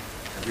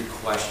 every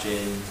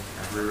question,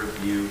 every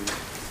review.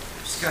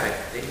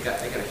 They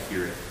gotta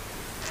hear it.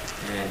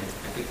 And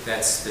I think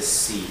that's the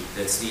seed.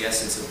 That's the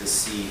essence of the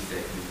seed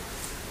that you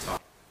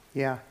talk.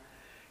 Yeah.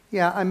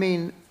 I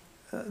mean,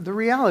 the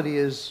reality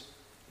is,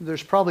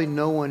 there's probably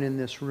no one in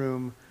this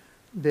room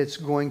that's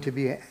going to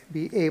be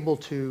able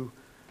to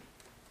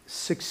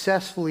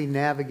successfully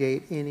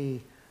navigate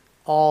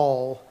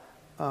all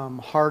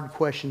hard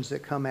questions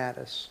that come at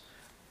us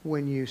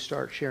when you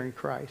start sharing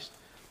Christ.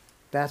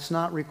 That's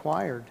not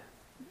required.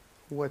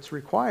 What's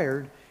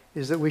required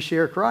is that we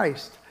share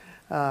Christ.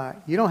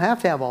 You don't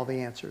have to have all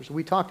the answers.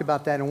 We talked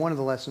about that in one of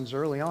the lessons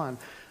early on,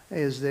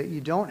 is that you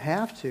don't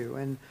have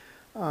to.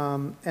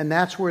 And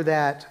that's where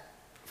that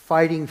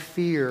fighting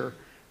fear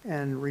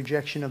and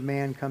rejection of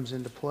man comes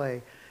into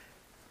play.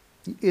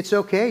 It's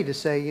okay to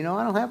say, I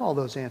don't have all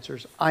those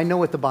answers. I know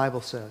what the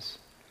Bible says.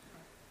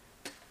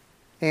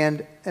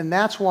 And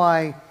that's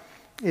why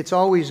it's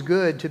always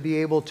good to be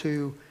able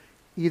to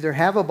either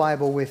have a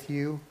Bible with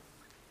you.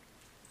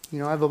 I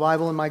have a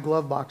Bible in my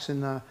glove box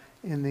in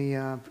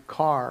the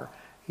car,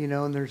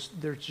 and there's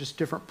just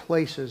different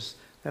places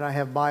that I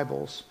have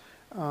Bibles.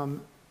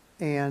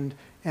 And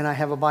I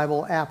have a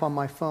Bible app on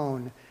my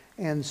phone.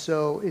 And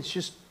so it's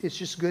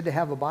just good to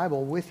have a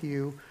Bible with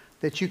you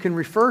that you can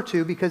refer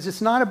to, because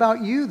it's not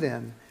about you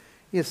then.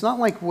 It's not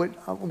like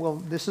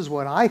this is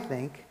what I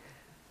think.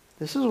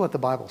 This is what the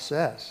Bible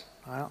says.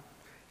 I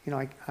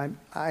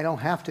don't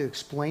have to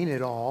explain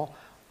it all.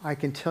 I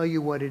can tell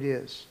you what it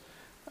is.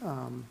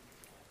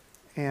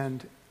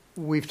 And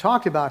we've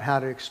talked about how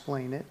to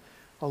explain it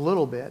a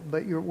little bit,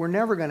 but we're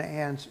never going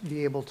to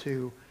be able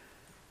to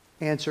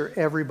answer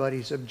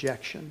everybody's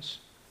objections.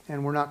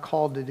 And we're not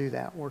called to do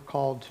that. We're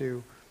called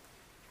to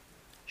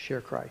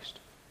share Christ.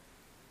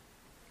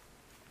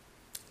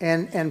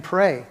 And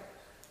pray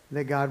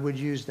that God would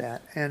use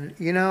that. And,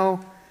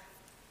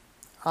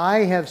 I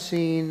have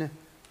seen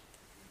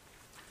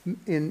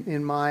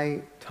in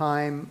my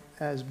time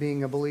as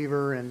being a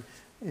believer and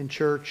in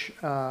church,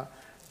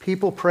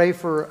 people pray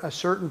for a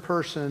certain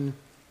person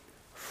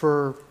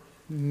for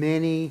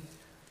many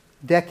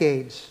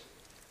decades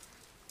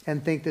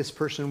and think this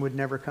person would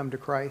never come to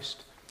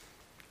Christ,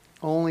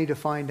 only to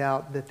find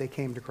out that they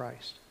came to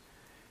Christ.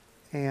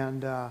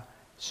 And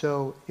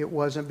so it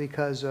wasn't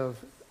because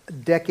of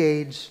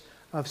decades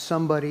of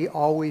somebody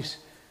always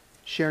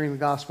sharing the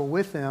gospel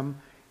with them.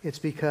 It's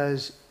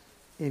because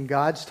in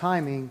God's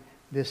timing,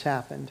 this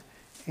happened.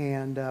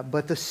 And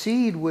but the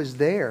seed was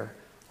there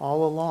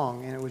all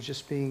along, and it was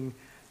just being,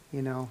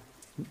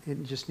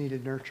 it just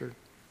needed nurtured.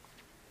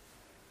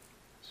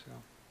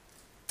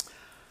 So,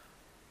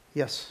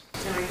 yes.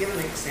 Can I give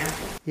an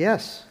example?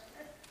 Yes.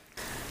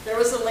 There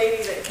was a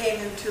lady that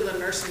came into the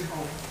nursing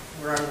home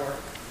where I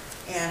work.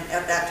 And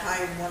at that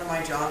time, one of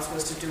my jobs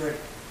was to do an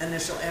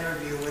initial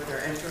interview with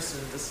their interests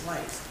and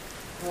dislikes.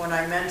 And when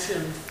I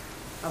mentioned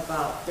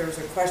there was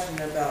a question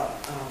about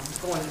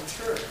going to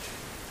church.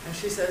 And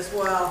she says,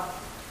 well,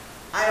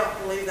 I don't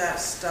believe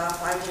that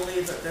stuff. I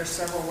believe that there's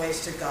several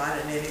ways to God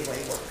and any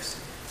way works.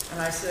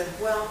 And I said,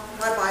 well,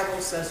 my Bible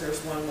says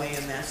there's one way,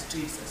 and that's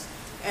Jesus.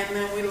 And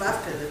then we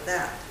left it at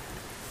that.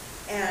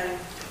 And,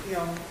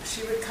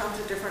 she would come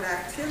to different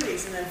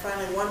activities. And then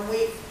finally one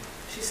week,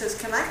 she says,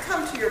 can I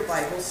come to your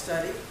Bible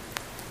study?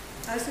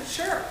 I said,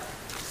 sure.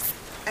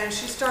 And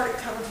she started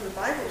coming to the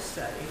Bible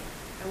study.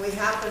 And we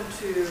happened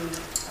to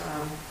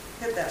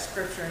hit that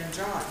scripture in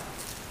John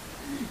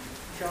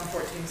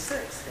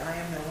 14:6. I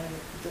am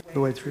the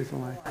way, truth,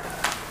 and life.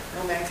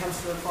 No man comes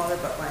to the Father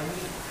but by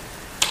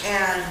me.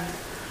 And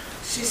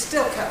she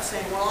still kept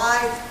saying, well,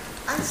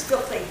 I still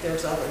think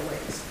there's other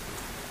ways.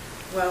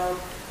 Well,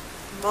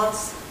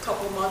 a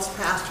couple months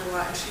passed her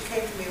by, and she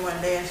came to me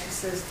one day and she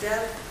says,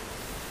 Deb,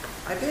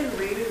 I've been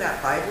reading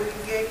that Bible you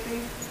gave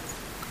me.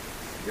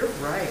 You're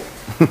right.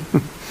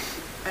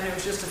 And it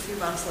was just a few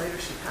months later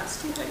she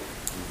passed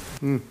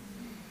away.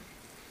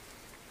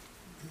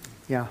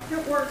 Yeah.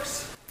 It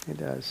works. It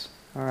does.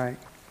 All right.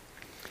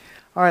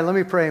 All right, let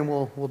me pray and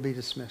we'll be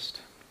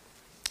dismissed.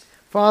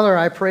 Father,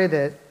 I pray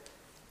that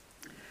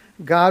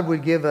God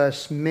would give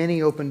us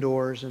many open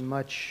doors and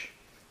much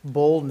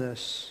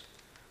boldness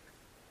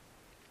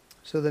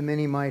so that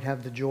many might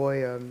have the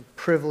joy and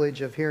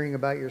privilege of hearing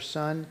about your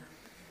Son,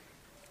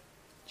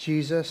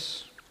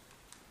 Jesus.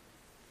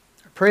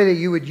 I pray that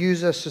you would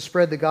use us to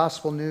spread the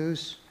gospel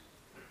news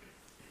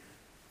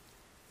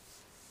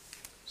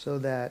so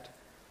that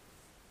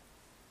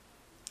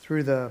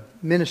through the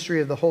ministry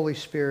of the Holy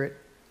Spirit,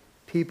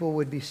 people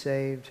would be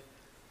saved,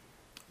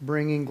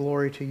 bringing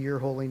glory to your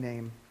holy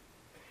name.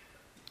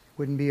 It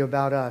wouldn't be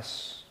about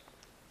us.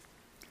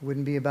 It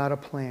wouldn't be about a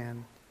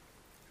plan.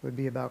 It would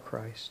be about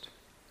Christ.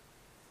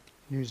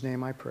 In whose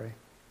name I pray.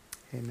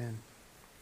 Amen.